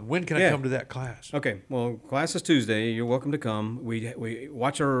call, and when can I Yeah. come to that class? Okay, well, class is Tuesday. You're welcome to come. We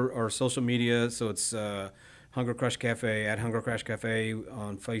watch our social media, so it's Hunger Crush Cafe at Hunger Crush Cafe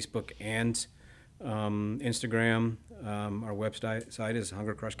on Facebook and Instagram. Our website is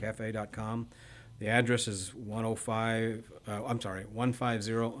hungercrushcafe.com. The address is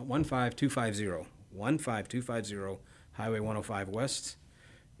 15250 Highway 105 West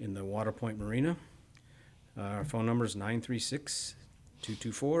in the Water Point Marina. Our phone number is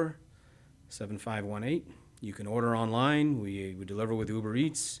 936-224-7518. You can order online. We deliver with Uber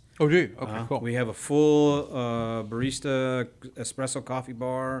Eats. Oh, do you? Okay, cool. We have a full barista espresso coffee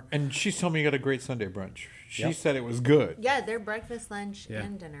bar. And she's telling me you got a great Sunday brunch. She Yep. said it was good. Yeah, they're breakfast, lunch, Yeah.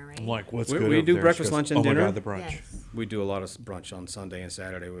 and dinner, right? I'm like, what's We- good we over do there? breakfast, She goes, lunch, and oh dinner. my God, the brunch. Yes. We do a lot of brunch on Sunday and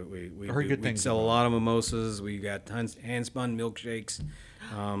Saturday. We I heard good we things sell a about lot of mimosas. We got hand spun milkshakes.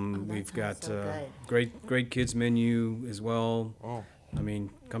 We've sounds got so great kids menu as well. Oh. I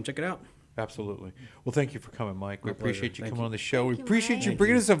mean, come check it out. Absolutely. Well, thank you for coming, Mike. We My pleasure. appreciate you Thank coming you. on the show. We you, appreciate you Mike.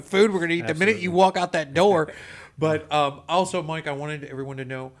 bringing us some food. We're going to eat the minute you Absolutely. walk out that door. But also, Mike, I wanted everyone to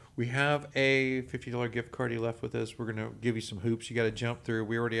know we have a $50 gift card you left with us. We're going to give you some hoops you got to jump through.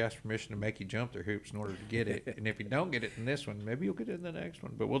 We already asked permission to make you jump through hoops in order to get it. And if you don't get it in this one, maybe you'll get it in the next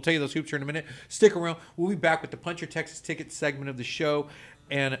one. But we'll tell you those hoops here in a minute. Stick around. We'll be back with the Punch Your Texas Ticket segment of the show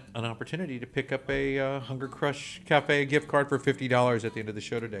and an opportunity to pick up a Hunger Crush Cafe gift card for $50 at the end of the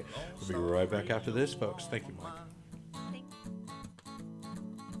show today. We'll be right back after this, folks. Thank you, Mike.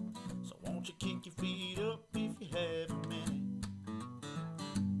 So won't you kick your feet up if you have a minute?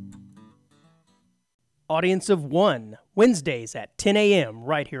 Audience of One, Wednesdays at 10 a.m.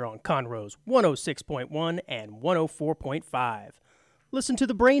 right here on Conroe's 106.1 and 104.5. Listen to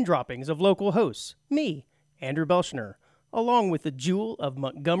the brain droppings of local hosts, me, Andrew Belshner, along with the jewel of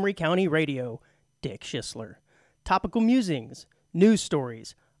Montgomery County radio, Dick Schisler. Topical musings, news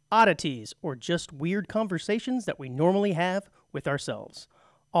stories, oddities, or just weird conversations that we normally have with ourselves,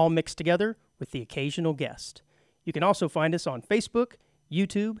 all mixed together with the occasional guest. You can also find us on Facebook,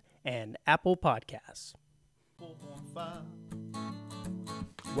 YouTube, and Apple Podcasts. 4.5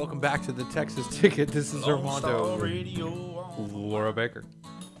 Welcome back to the Texas Ticket. This is Lone Star Armando, Radio on. Laura Baker,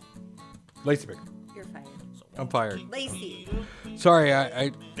 Lacey Baker. You're fired. I'm fired. Lacey. Sorry,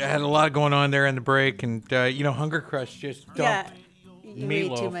 I had a lot going on there in the break, and Hunger Crush just dumped, Yeah, you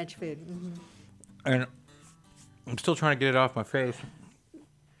ate too meatloaf. much food. Mhm. and I'm still trying to get it off my face.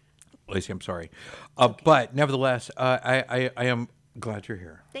 Lacey, I'm sorry, but nevertheless, I am glad you're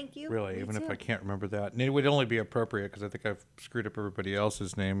here. Thank you. Really, Me even if too. I can't remember that, and it would only be appropriate because I think I've screwed up everybody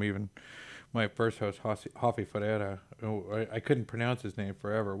else's name, even my first host, Hoffy Ferreira. Oh, I couldn't pronounce his name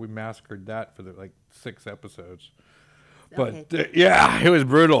forever. We massacred that for 6 episodes. But Okay. yeah, it was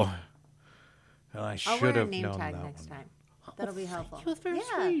brutal. And I I'll should wear a have name known tag that next one. time. That'll be helpful. That's very Yeah.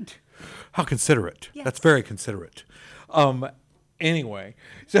 sweet. How considerate. That's Yes. very considerate. Anyway,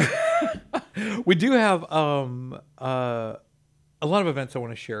 so we do have a lot of events I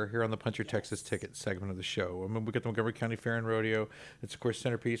want to share here on the Punch Your Texas Ticket segment of the show. I mean, we got the Montgomery County Fair and Rodeo. It's, of course,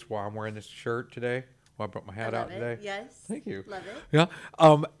 centerpiece why I'm wearing this shirt today. Why I brought my hat I out love today. it. Yes. Thank you. Love it. Yeah.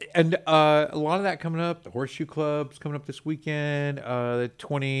 And a lot of that coming up. The Horseshoe Club's coming up this weekend. The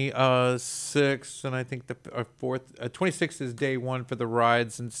 26th, and I think the 4th. 26th is day one for the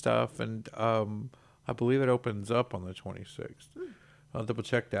rides and stuff. And I believe it opens up on the 26th. I'll double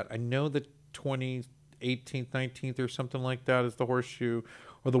check that. I know the 18th, 19th, or something like that is the Horseshoe,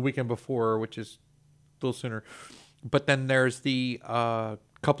 or the weekend before, which is a little sooner. But then there's the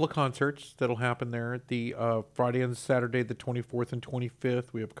couple of concerts that'll happen there. The Friday and Saturday, the 24th and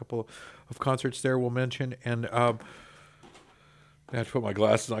 25th. We have a couple of concerts there we'll mention. And I have to put my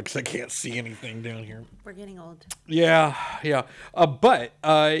glasses on because I can't see anything down here. We're getting old. Yeah, yeah. But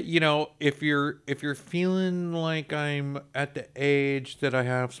if you're feeling like I'm at the age that I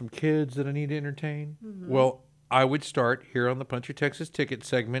have some kids that I need to entertain, well, I would start here on the Punch Your Texas Ticket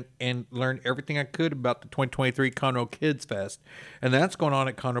segment and learn everything I could about the 2023 Conroe Kids Fest. And that's going on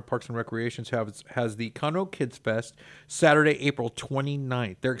at Conroe Parks and Recreations has the Conroe Kids Fest Saturday, April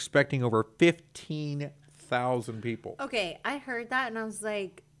 29th. They're expecting over 15,000 people. Okay, I heard that and I was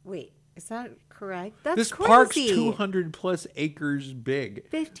like, wait, is that correct? That's This crazy. park's 200 plus acres big.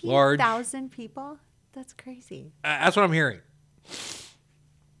 Large. 15,000 people? That's crazy. That's what I'm hearing.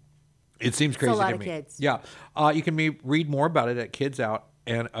 It seems crazy a lot to of me. kids. Yeah. You can read more about it at Kids Out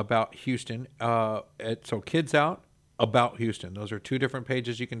and About Houston. So Kids Out, About Houston. Those are two different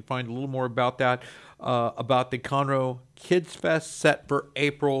pages. You can find a little more about that, about the Conroe Kids Fest set for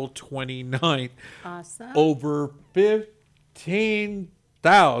April 29th. Awesome. Over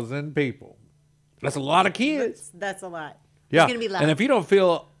 15,000 people. That's a lot of kids. That's a lot. Yeah. It's going to be loud. And if you don't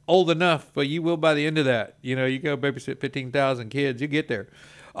feel old enough, but you will by the end of that, you go babysit 15,000 kids, you get there.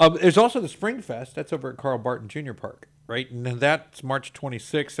 There's also the Spring Fest. That's over at Carl Barton Jr. Park, right? And that's March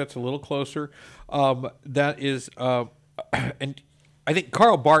 26th. That's a little closer. That is, and I think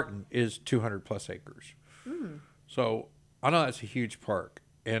Carl Barton is 200 plus acres. So I know that's a huge park.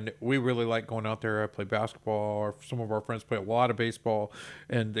 And we really like going out there. I play basketball, or some of our friends play a lot of baseball,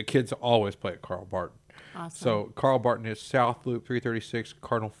 and the kids always play at Carl Barton. Awesome. So Carl Barton is South Loop 336,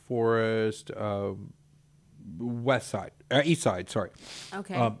 Cardinal Forest, East Side, sorry.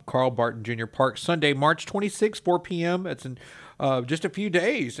 Okay. Carl Barton Jr. Park, Sunday, March 26th, 4 p.m. It's in just a few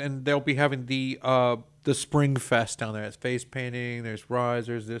days, and they'll be having the Spring Fest down there. It's face painting, there's rides,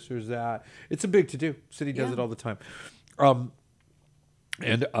 there's this, there's that. It's a big to-do. City does it all the time.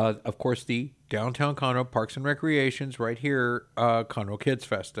 And, of course, the Downtown Conroe Parks and Recreations right here, Conroe Kids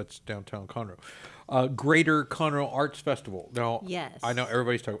Fest. That's downtown Conroe. Greater Conroe Arts Festival. Now, Yes. I know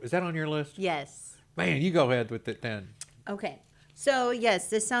everybody's talking. Is that on your list? Yes. Man, you go ahead with it then. Okay. So, yes,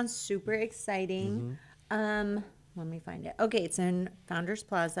 this sounds super exciting. Let me find it. Okay, it's in Founders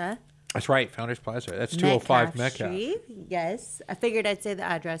Plaza. That's right, Founders Plaza. That's 205 Metcalf. Street. Yes. I figured I'd say the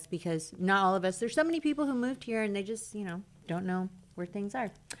address because not all of us, there's so many people who moved here and they just, don't know where things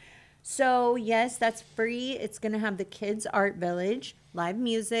are. So, yes, that's free. It's going to have the Kids Art Village, live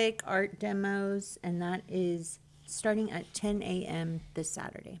music, art demos, and that is starting at 10 a.m. this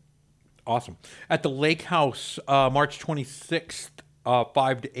Saturday. Awesome. At the Lake House, March 26th,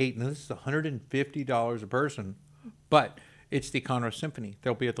 5 to 8. Now, this is $150 a person, but it's the Conroe Symphony.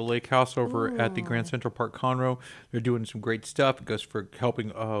 They'll be at the Lake House over at the Grand Central Park Conroe. They're doing some great stuff. It goes for helping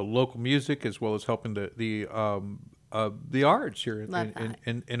local music as well as helping the arts here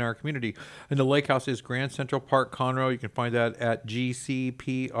in our community. And the Lake House is Grand Central Park Conroe. You can find that at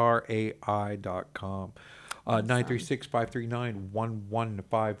gcprai.com.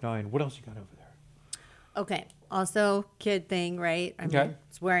 936-539-1159. What else you got over there? Okay. Also, kid thing, right? I mean, Okay.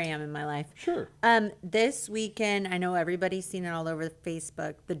 it's where I am in my life. Sure. This weekend, I know everybody's seen it all over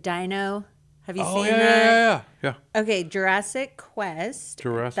Facebook. The Dino. Have you seen yeah, that? yeah. Okay, Jurassic Quest.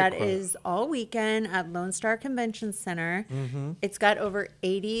 Jurassic That Quest. is all weekend at Lone Star Convention Center. It's got over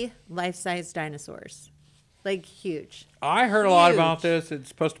 80 life-size dinosaurs. Like, huge. I heard a lot Huge. about this. It's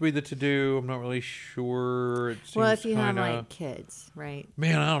supposed to be the to-do. I'm not really sure. It seems Well, if you kinda... have, like, kids, right?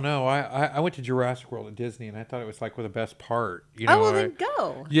 Man, I don't know. I went to Jurassic World at Disney, and I thought it was, like, the best part. Oh, well, then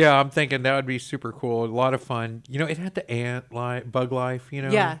go. Yeah, I'm thinking that would be super cool. A lot of fun. It had the bug life,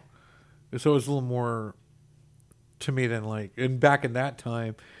 Yeah. So it was a little more to me than and back in that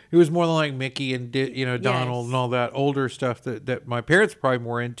time, it was more like Mickey and Donald Yes. and all that older stuff that my parents were probably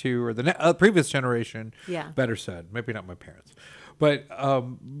more into, or the previous generation. Yeah. Better said, maybe not my parents, but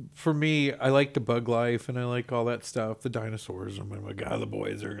for me, I like the bug life and I like all that stuff. The dinosaurs. Oh my God, the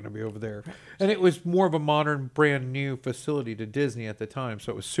boys are going to be over there, and it was more of a modern, brand new facility to Disney at the time,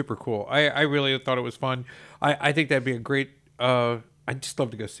 so it was super cool. I really thought it was fun. I think that'd be a great. I'd just love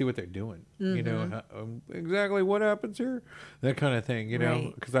to go see what they're doing. Exactly what happens here, that kind of thing.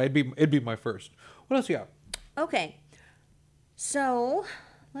 Right. Because it'd be my first. What else you got? Okay. So,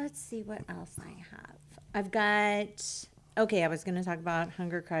 let's see what else I have. I've got... Okay, I was going to talk about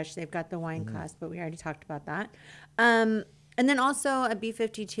Hunger Crush. They've got the wine class, but we already talked about that. And then also at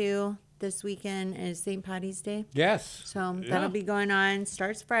B52 this weekend is St. Patty's Day. Yes. So Yeah. that'll be going on.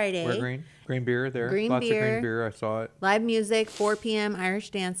 Starts Friday. Wear green beer there. Green Lots of beer. green beer. I saw it. Live music, 4 p.m.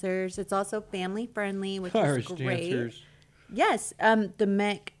 Irish dancers. It's also family friendly, which Irish is great. dancers. Yes, the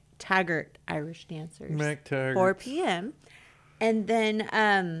Mac Taggart Irish dancers. Mac Taggart. 4 p.m. And then,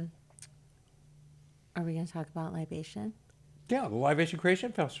 are we going to talk about libation? Yeah, the Live Asian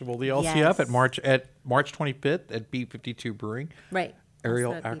Creation Festival, the LCF Yes. at March 25th at B52 Brewing. Right.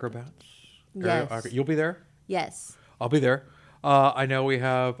 Aerial Also at acrobats. Yes. You'll be there? Yes. I'll be there. I know we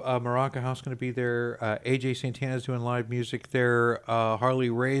have Maraca House going to be there. AJ Santana's doing live music there.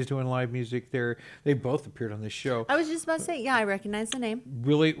 Harley Ray's doing live music there. They both appeared on this show. I was just about to say, yeah, I recognize the name.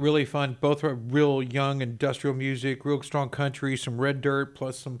 Really, really fun. Both are real young industrial music, real strong country, some Red Dirt,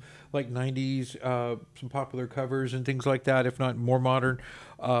 plus some like 90s, some popular covers and things like that, if not more modern.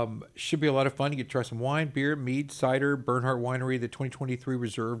 Should be a lot of fun. You get to try some wine, beer, mead, cider. Bernhardt Winery, the 2023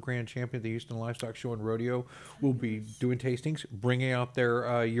 Reserve Grand Champion of the Houston Livestock Show and Rodeo, will be doing tastings, bringing out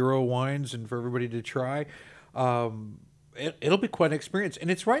their Euro wines and for everybody to try. It'll be quite an experience. And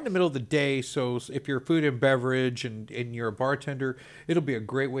it's right in the middle of the day, so if you're food and beverage and you're a bartender, it'll be a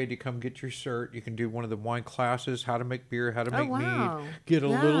great way to come get your cert. You can do one of the wine classes, how to make beer, how to make wow. mead, get a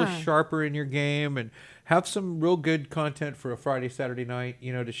little Yeah. sharper in your game, and have some real good content for a Friday, Saturday night,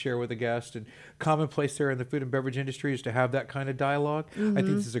 to share with a guest. And commonplace there in the food and beverage industry is to have that kind of dialogue. I think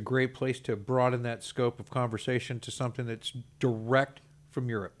this is a great place to broaden that scope of conversation to something that's direct from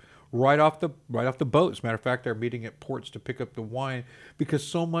Europe. Right off the boat. As a matter of fact, they're meeting at ports to pick up the wine because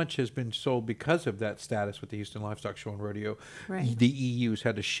so much has been sold because of that status with the Houston Livestock Show and Rodeo. Right. The EU's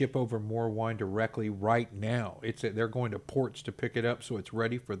had to ship over more wine directly right now. They're going to ports to pick it up, so it's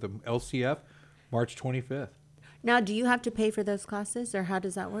ready for the LCF, March 25th. Now, do you have to pay for those classes, or how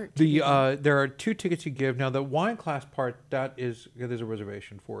does that work? There are 2 tickets you give. Now, the wine class part, there's a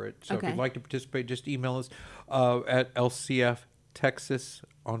reservation for it. So if Okay. you'd like to participate, just email us at LCF Texas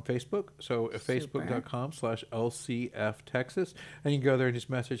on Facebook. So facebook.com/LCF Texas. And you can go there and just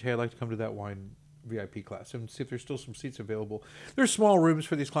message, hey, I'd like to come to that wine VIP class and see if there's still some seats available. There's small rooms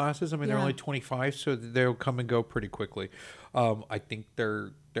for these classes. I mean, they're Yeah. only 25, so they'll come and go pretty quickly. I think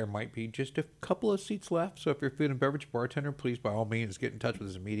there might be just a couple of seats left. So if you're a food and beverage bartender, please, by all means, get in touch with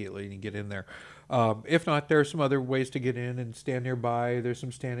us immediately and get in there. If not, there are some other ways to get in and stand nearby. There's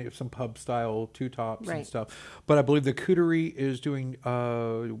some pub style 2-tops and Right. stuff. But I believe the Cootery is doing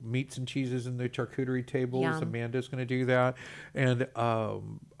meats and cheeses in the charcuterie tables. Yum. Amanda's going to do that. And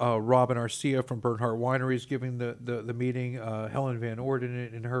Robin Arcia from Bernhardt Winery is giving the meeting. Helen Van Orden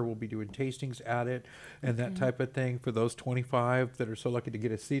and her will be doing tastings at it and that type of thing for those 25 that are so lucky to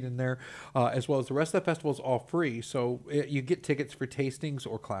get a seat in there, as well as the rest of the festival is all free. So you get tickets for tastings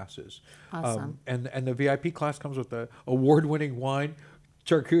or classes. Awesome. And the VIP class comes with the award-winning wine,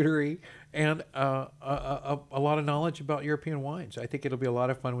 charcuterie, and a lot of knowledge about European wines. I think it'll be a lot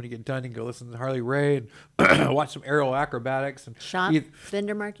of fun when you get done and go listen to Harley Ray and watch some aerial acrobatics and Shop,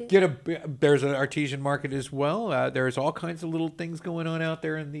 vendor market? there's an artesian market as well. There's all kinds of little things going on out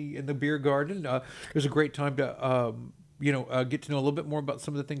there in the beer garden. There's a great time to get to know a little bit more about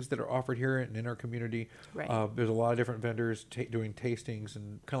some of the things that are offered here and in our community. Right. There's a lot of different vendors doing tastings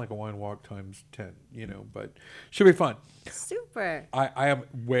and kind of like a wine walk times 10. But should be fun. Super. I am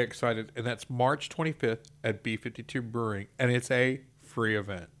way excited, and that's March 25th at B52 Brewing, and it's a free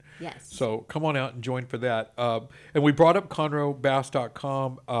event. Yes. So come on out and join for that. And we brought up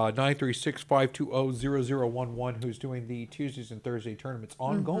ConroeBass.com, 936-520-0011, who's doing the Tuesdays and Thursday tournaments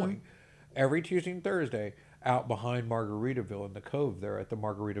ongoing every Tuesday and Thursday out behind Margaritaville in the Cove there at the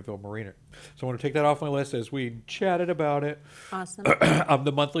Margaritaville Marina. So I want to take that off my list as we chatted about it. Awesome.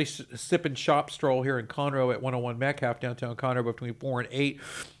 The monthly sip and shop stroll here in Conroe at 101 Metcalf, downtown Conroe, between 4 and 8.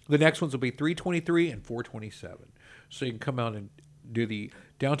 The next ones will be 323 and 427. So you can come out and do the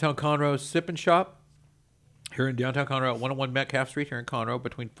downtown Conroe sip and shop here in downtown Conroe at 101 Metcalf Street here in Conroe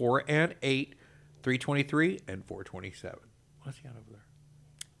between 4 and 8, 323 and 427. What's he on over there?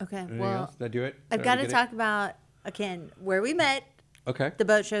 Okay. Anything Well, else? Did I do it? I've Did I got to get it? talk about, again, where we met. Okay. The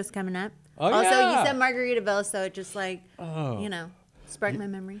boat show's coming up. Oh, also, yeah. you said Margaritaville, so it just sparked my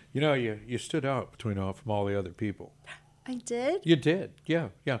memory. You stood out from all the other people. I did? You did, yeah.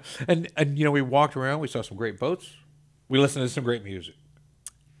 And we walked around. We saw some great boats. We listened to some great music.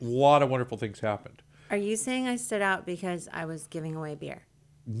 A lot of wonderful things happened. Are you saying I stood out because I was giving away beer?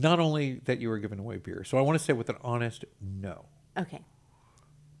 Not only that you were giving away beer. So I want to say with an honest no. Okay.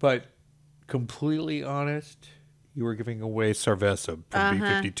 But completely honest, you were giving away Cerveza from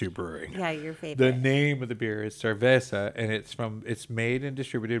B52 Brewing. Yeah, your favorite. The name of the beer is Cerveza, and it's made and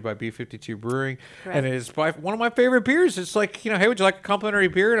distributed by B52 Brewing, and it is by one of my favorite beers. It's like, hey, would you like a complimentary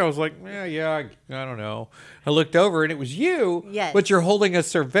beer? And I was like, I don't know. I looked over, and it was you, Yes. but you're holding a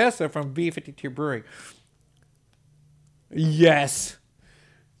Cerveza from B52 Brewing. Yes.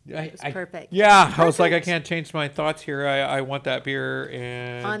 It was perfect. Yeah, I was like, I can't change my thoughts here. I want that beer.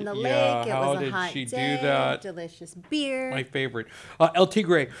 And On the yeah, lake, it how was a did hot she day, do that? delicious beer. My favorite. El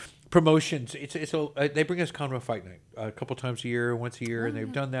Tigre, promotions. They bring us Conroe Fight Night a couple times a year, once a year, and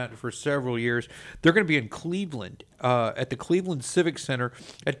they've done that for several years. They're going to be in Cleveland at the Cleveland Civic Center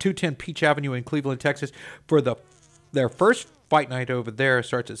at 210 Peach Avenue in Cleveland, Texas, for their first fight night over there.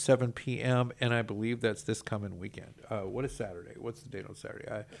 Starts at 7 p.m. and I believe that's this coming weekend. What is Saturday? What's the date on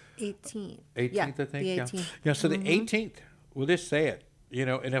Saturday? 18th. 18th, Yeah, I think. the 18th. Yeah. So the 18th. We'll just say it.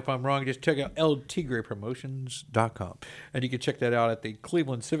 And if I'm wrong, just check out ltgraypromotions.com. And you can check that out at the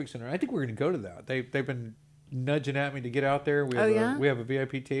Cleveland Civic Center. I think we're going to go to that. They've been nudging at me to get out there. We have a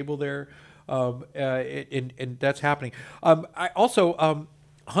VIP table there. And that's happening. I also,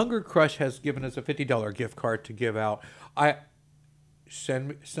 Hunger Crush has given us a $50 gift card to give out.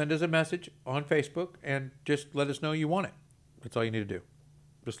 Send us a message on Facebook and just let us know you want it. That's all you need to do.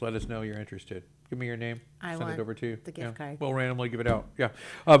 Just let us know you're interested. Give me your name. Send it over to you. The gift card. We'll randomly give it out. Yeah.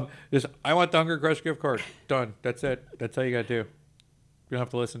 I want the Hunger Crush gift card. Done. That's it. That's all you got to do. You don't have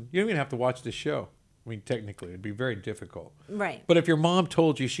to listen. You don't even have to watch the show. I mean, technically, it'd be very difficult. Right. But if your mom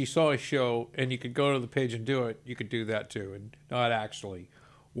told you she saw a show and you could go to the page and do it, you could do that too and not actually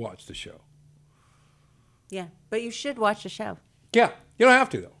watch the show. Yeah, but you should watch the show. Yeah. You don't have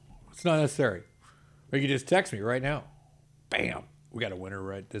to, though. It's not necessary. Or you can just text me right now. Bam. We got a winner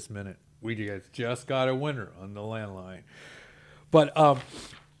right this minute. We guys just got a winner on the landline. But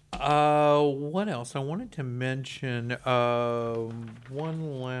what else? I wanted to mention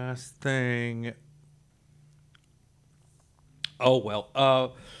one last thing. Oh,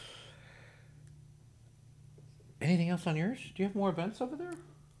 well. Anything else on yours? Do you have more events over there?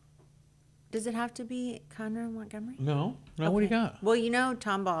 Does it have to be Conroe, Montgomery? No. What do you got? Well,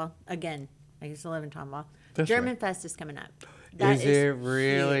 Tomball, again. I used to live in Tomball. That's German right. Fest is coming up. Is it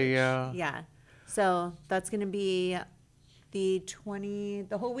really? huge. Yeah. Yeah. So that's going to be the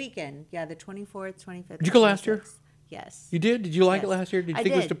whole weekend. Yeah, the 24th, 25th. Did you go last year? 26th. Yes. You did? Did you like it Yes. last year? Did you I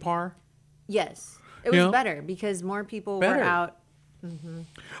think it was did. to par? Yes. It was Yeah. better because more people Better. were out.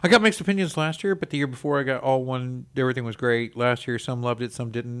 I got mixed opinions last year, but the year before I got all one. Everything was great. Last year, some loved it,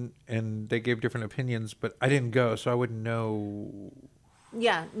 some didn't, and they gave different opinions. But I didn't go, so I wouldn't know.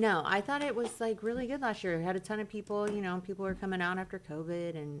 Yeah, no, I thought it was really good last year. It had a ton of people, people were coming out after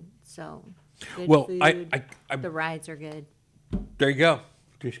COVID, and so good Well, food. I The rides are good. there you go.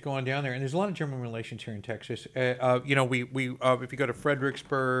 Just go on down there, and there's a lot of German relations here in Texas. We if you go to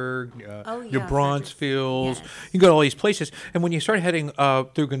Fredericksburg, New Bronzeville, Yes. you go to all these places, and when you start heading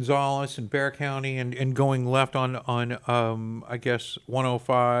through Gonzales and Bexar County and going left on I guess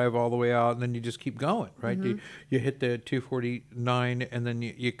 105 all the way out, and then you just keep going, right? You hit the 249, and then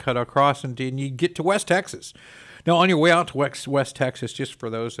you cut across, and you get to West Texas. Now, on your way out to West Texas, just for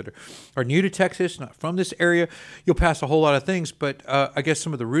those that are new to Texas, not from this area, you'll pass a whole lot of things. But I guess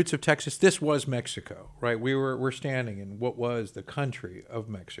some of the roots of Texas, this was Mexico, right? We're standing in what was the country of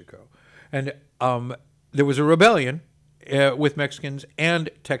Mexico. And there was a rebellion with Mexicans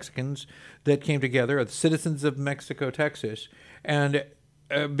and Texicans that came together, the citizens of Mexico, Texas, and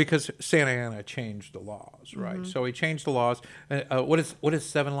because Santa Anna changed the laws, right? So he changed the laws. What is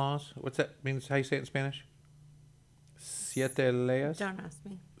 7 laws? What's that mean? How you say it in Spanish? Siete leyes. Don't ask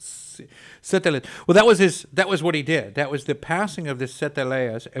me. Siete leyes. Well, that was what he did. That was the passing of the Siete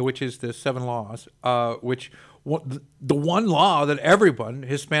leyes, which is the 7 laws, the one law that everyone,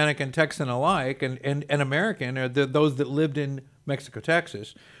 Hispanic and Texan alike, and American, or those that lived in Mexico,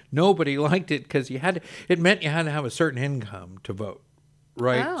 Texas, nobody liked it because it meant you had to have a certain income to vote,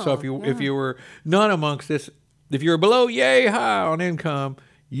 right? Oh, so if you were not amongst this, if you were below yay high on income,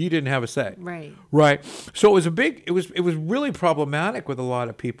 you didn't have a say. Right. Right. So it was really problematic with a lot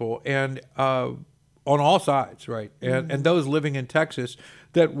of people, and on all sides, right? And those living in Texas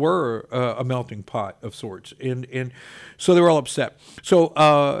that were a melting pot of sorts, and so they were all upset. So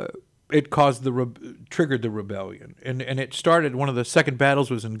it caused triggered the rebellion, and it started. One of the second battles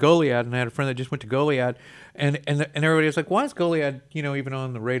was in Goliad, and I had a friend that just went to Goliad, and everybody was like, "Why is Goliad, even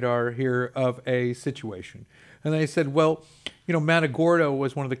on the radar here of a situation?" And they said, well, Matagorda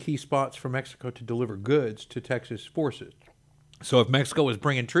was one of the key spots for Mexico to deliver goods to Texas forces. So if Mexico was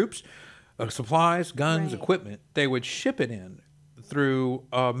bringing troops, supplies, guns, Right. equipment, they would ship it in through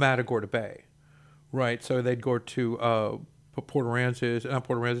Matagorda Bay, right? So they'd go to Port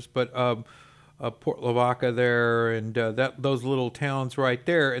Aransas, but Port Lavaca there, and those little towns right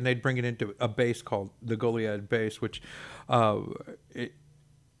there, and they'd bring it into a base called the Goliad Base, which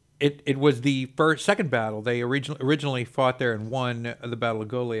It was the second battle. They originally fought there and won the Battle of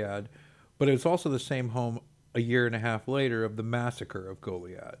Goliad, but it was also the same home a year and a half later of the massacre of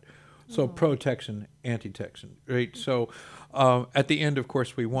Goliad. So pro-Texan, anti-Texan, right? So at the end, of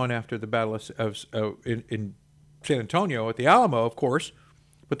course, we won after the Battle in San Antonio at the Alamo, of course.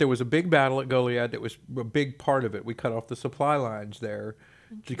 but there was a big battle at Goliad that was a big part of it. We cut off the supply lines there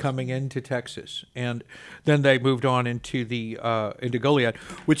to coming into Texas, and then they moved on into Goliad,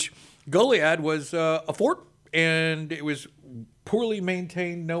 which Goliad was a fort, and it was poorly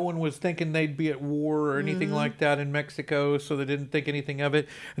maintained. No one was thinking they'd be at war or anything like that in Mexico, so they didn't think anything of it.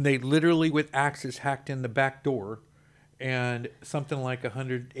 And they literally, with axes, hacked in the back door, and something like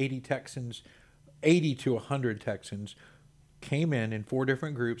 180 Texans, 80 to 100 Texans, came in 4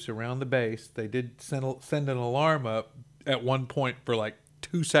 different groups around the base. They did send an alarm up at one point for like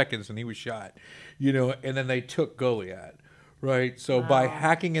 2 seconds, and he was shot, and then they took Goliad. Right, so by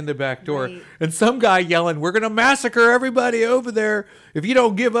hacking in the back door, and some guy yelling, "We're going to massacre everybody over there if you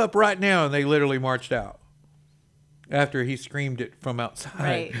don't give up right now," and they literally marched out after he screamed it from outside.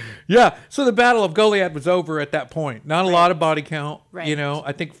 Right. Yeah, so the Battle of Goliad was over at that point. Not a lot of body count. Right.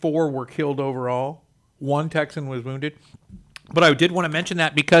 I think 4 were killed overall. 1 Texan was wounded. But I did want to mention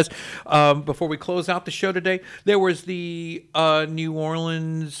that because before we close out the show today, there was the New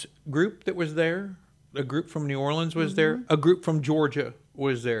Orleans group that was there. A group from New Orleans was there. A group from Georgia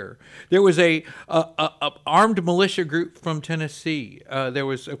was there. There was a armed militia group from Tennessee. There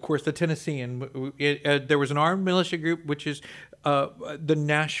was, of course, the Tennessean. There was an armed militia group, which is the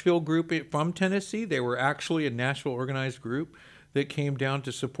Nashville group from Tennessee. They were actually a Nashville organized group that came down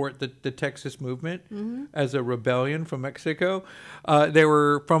to support the Texas movement as a rebellion from Mexico. They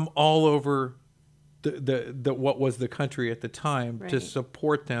were from all over the what was the country at the time to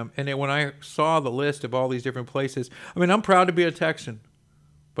support them. And then when I saw the list of all these different places, I mean, I'm proud to be a Texan,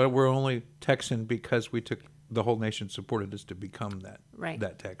 but we're only Texan because the whole nation supported us to become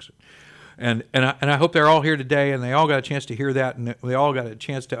that Texan. And I hope they're all here today, and they all got a chance to hear that, and they all got a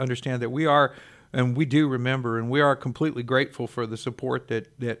chance to understand that we are, and we do remember, and we are completely grateful for the support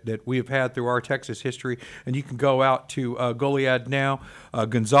that we have had through our Texas history. And you can go out to Goliad now,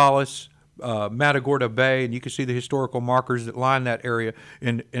 Gonzales, Matagorda Bay, and you can see the historical markers that line that area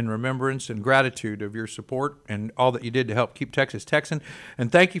in remembrance and gratitude of your support and all that you did to help keep Texas Texan.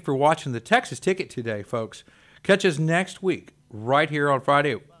 And thank you for watching the Texas Ticket today, folks. Catch us next week right here on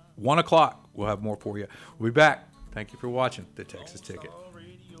Friday at 1 o'clock. We'll have more for you. We'll be back. Thank you for watching the Texas Ticket.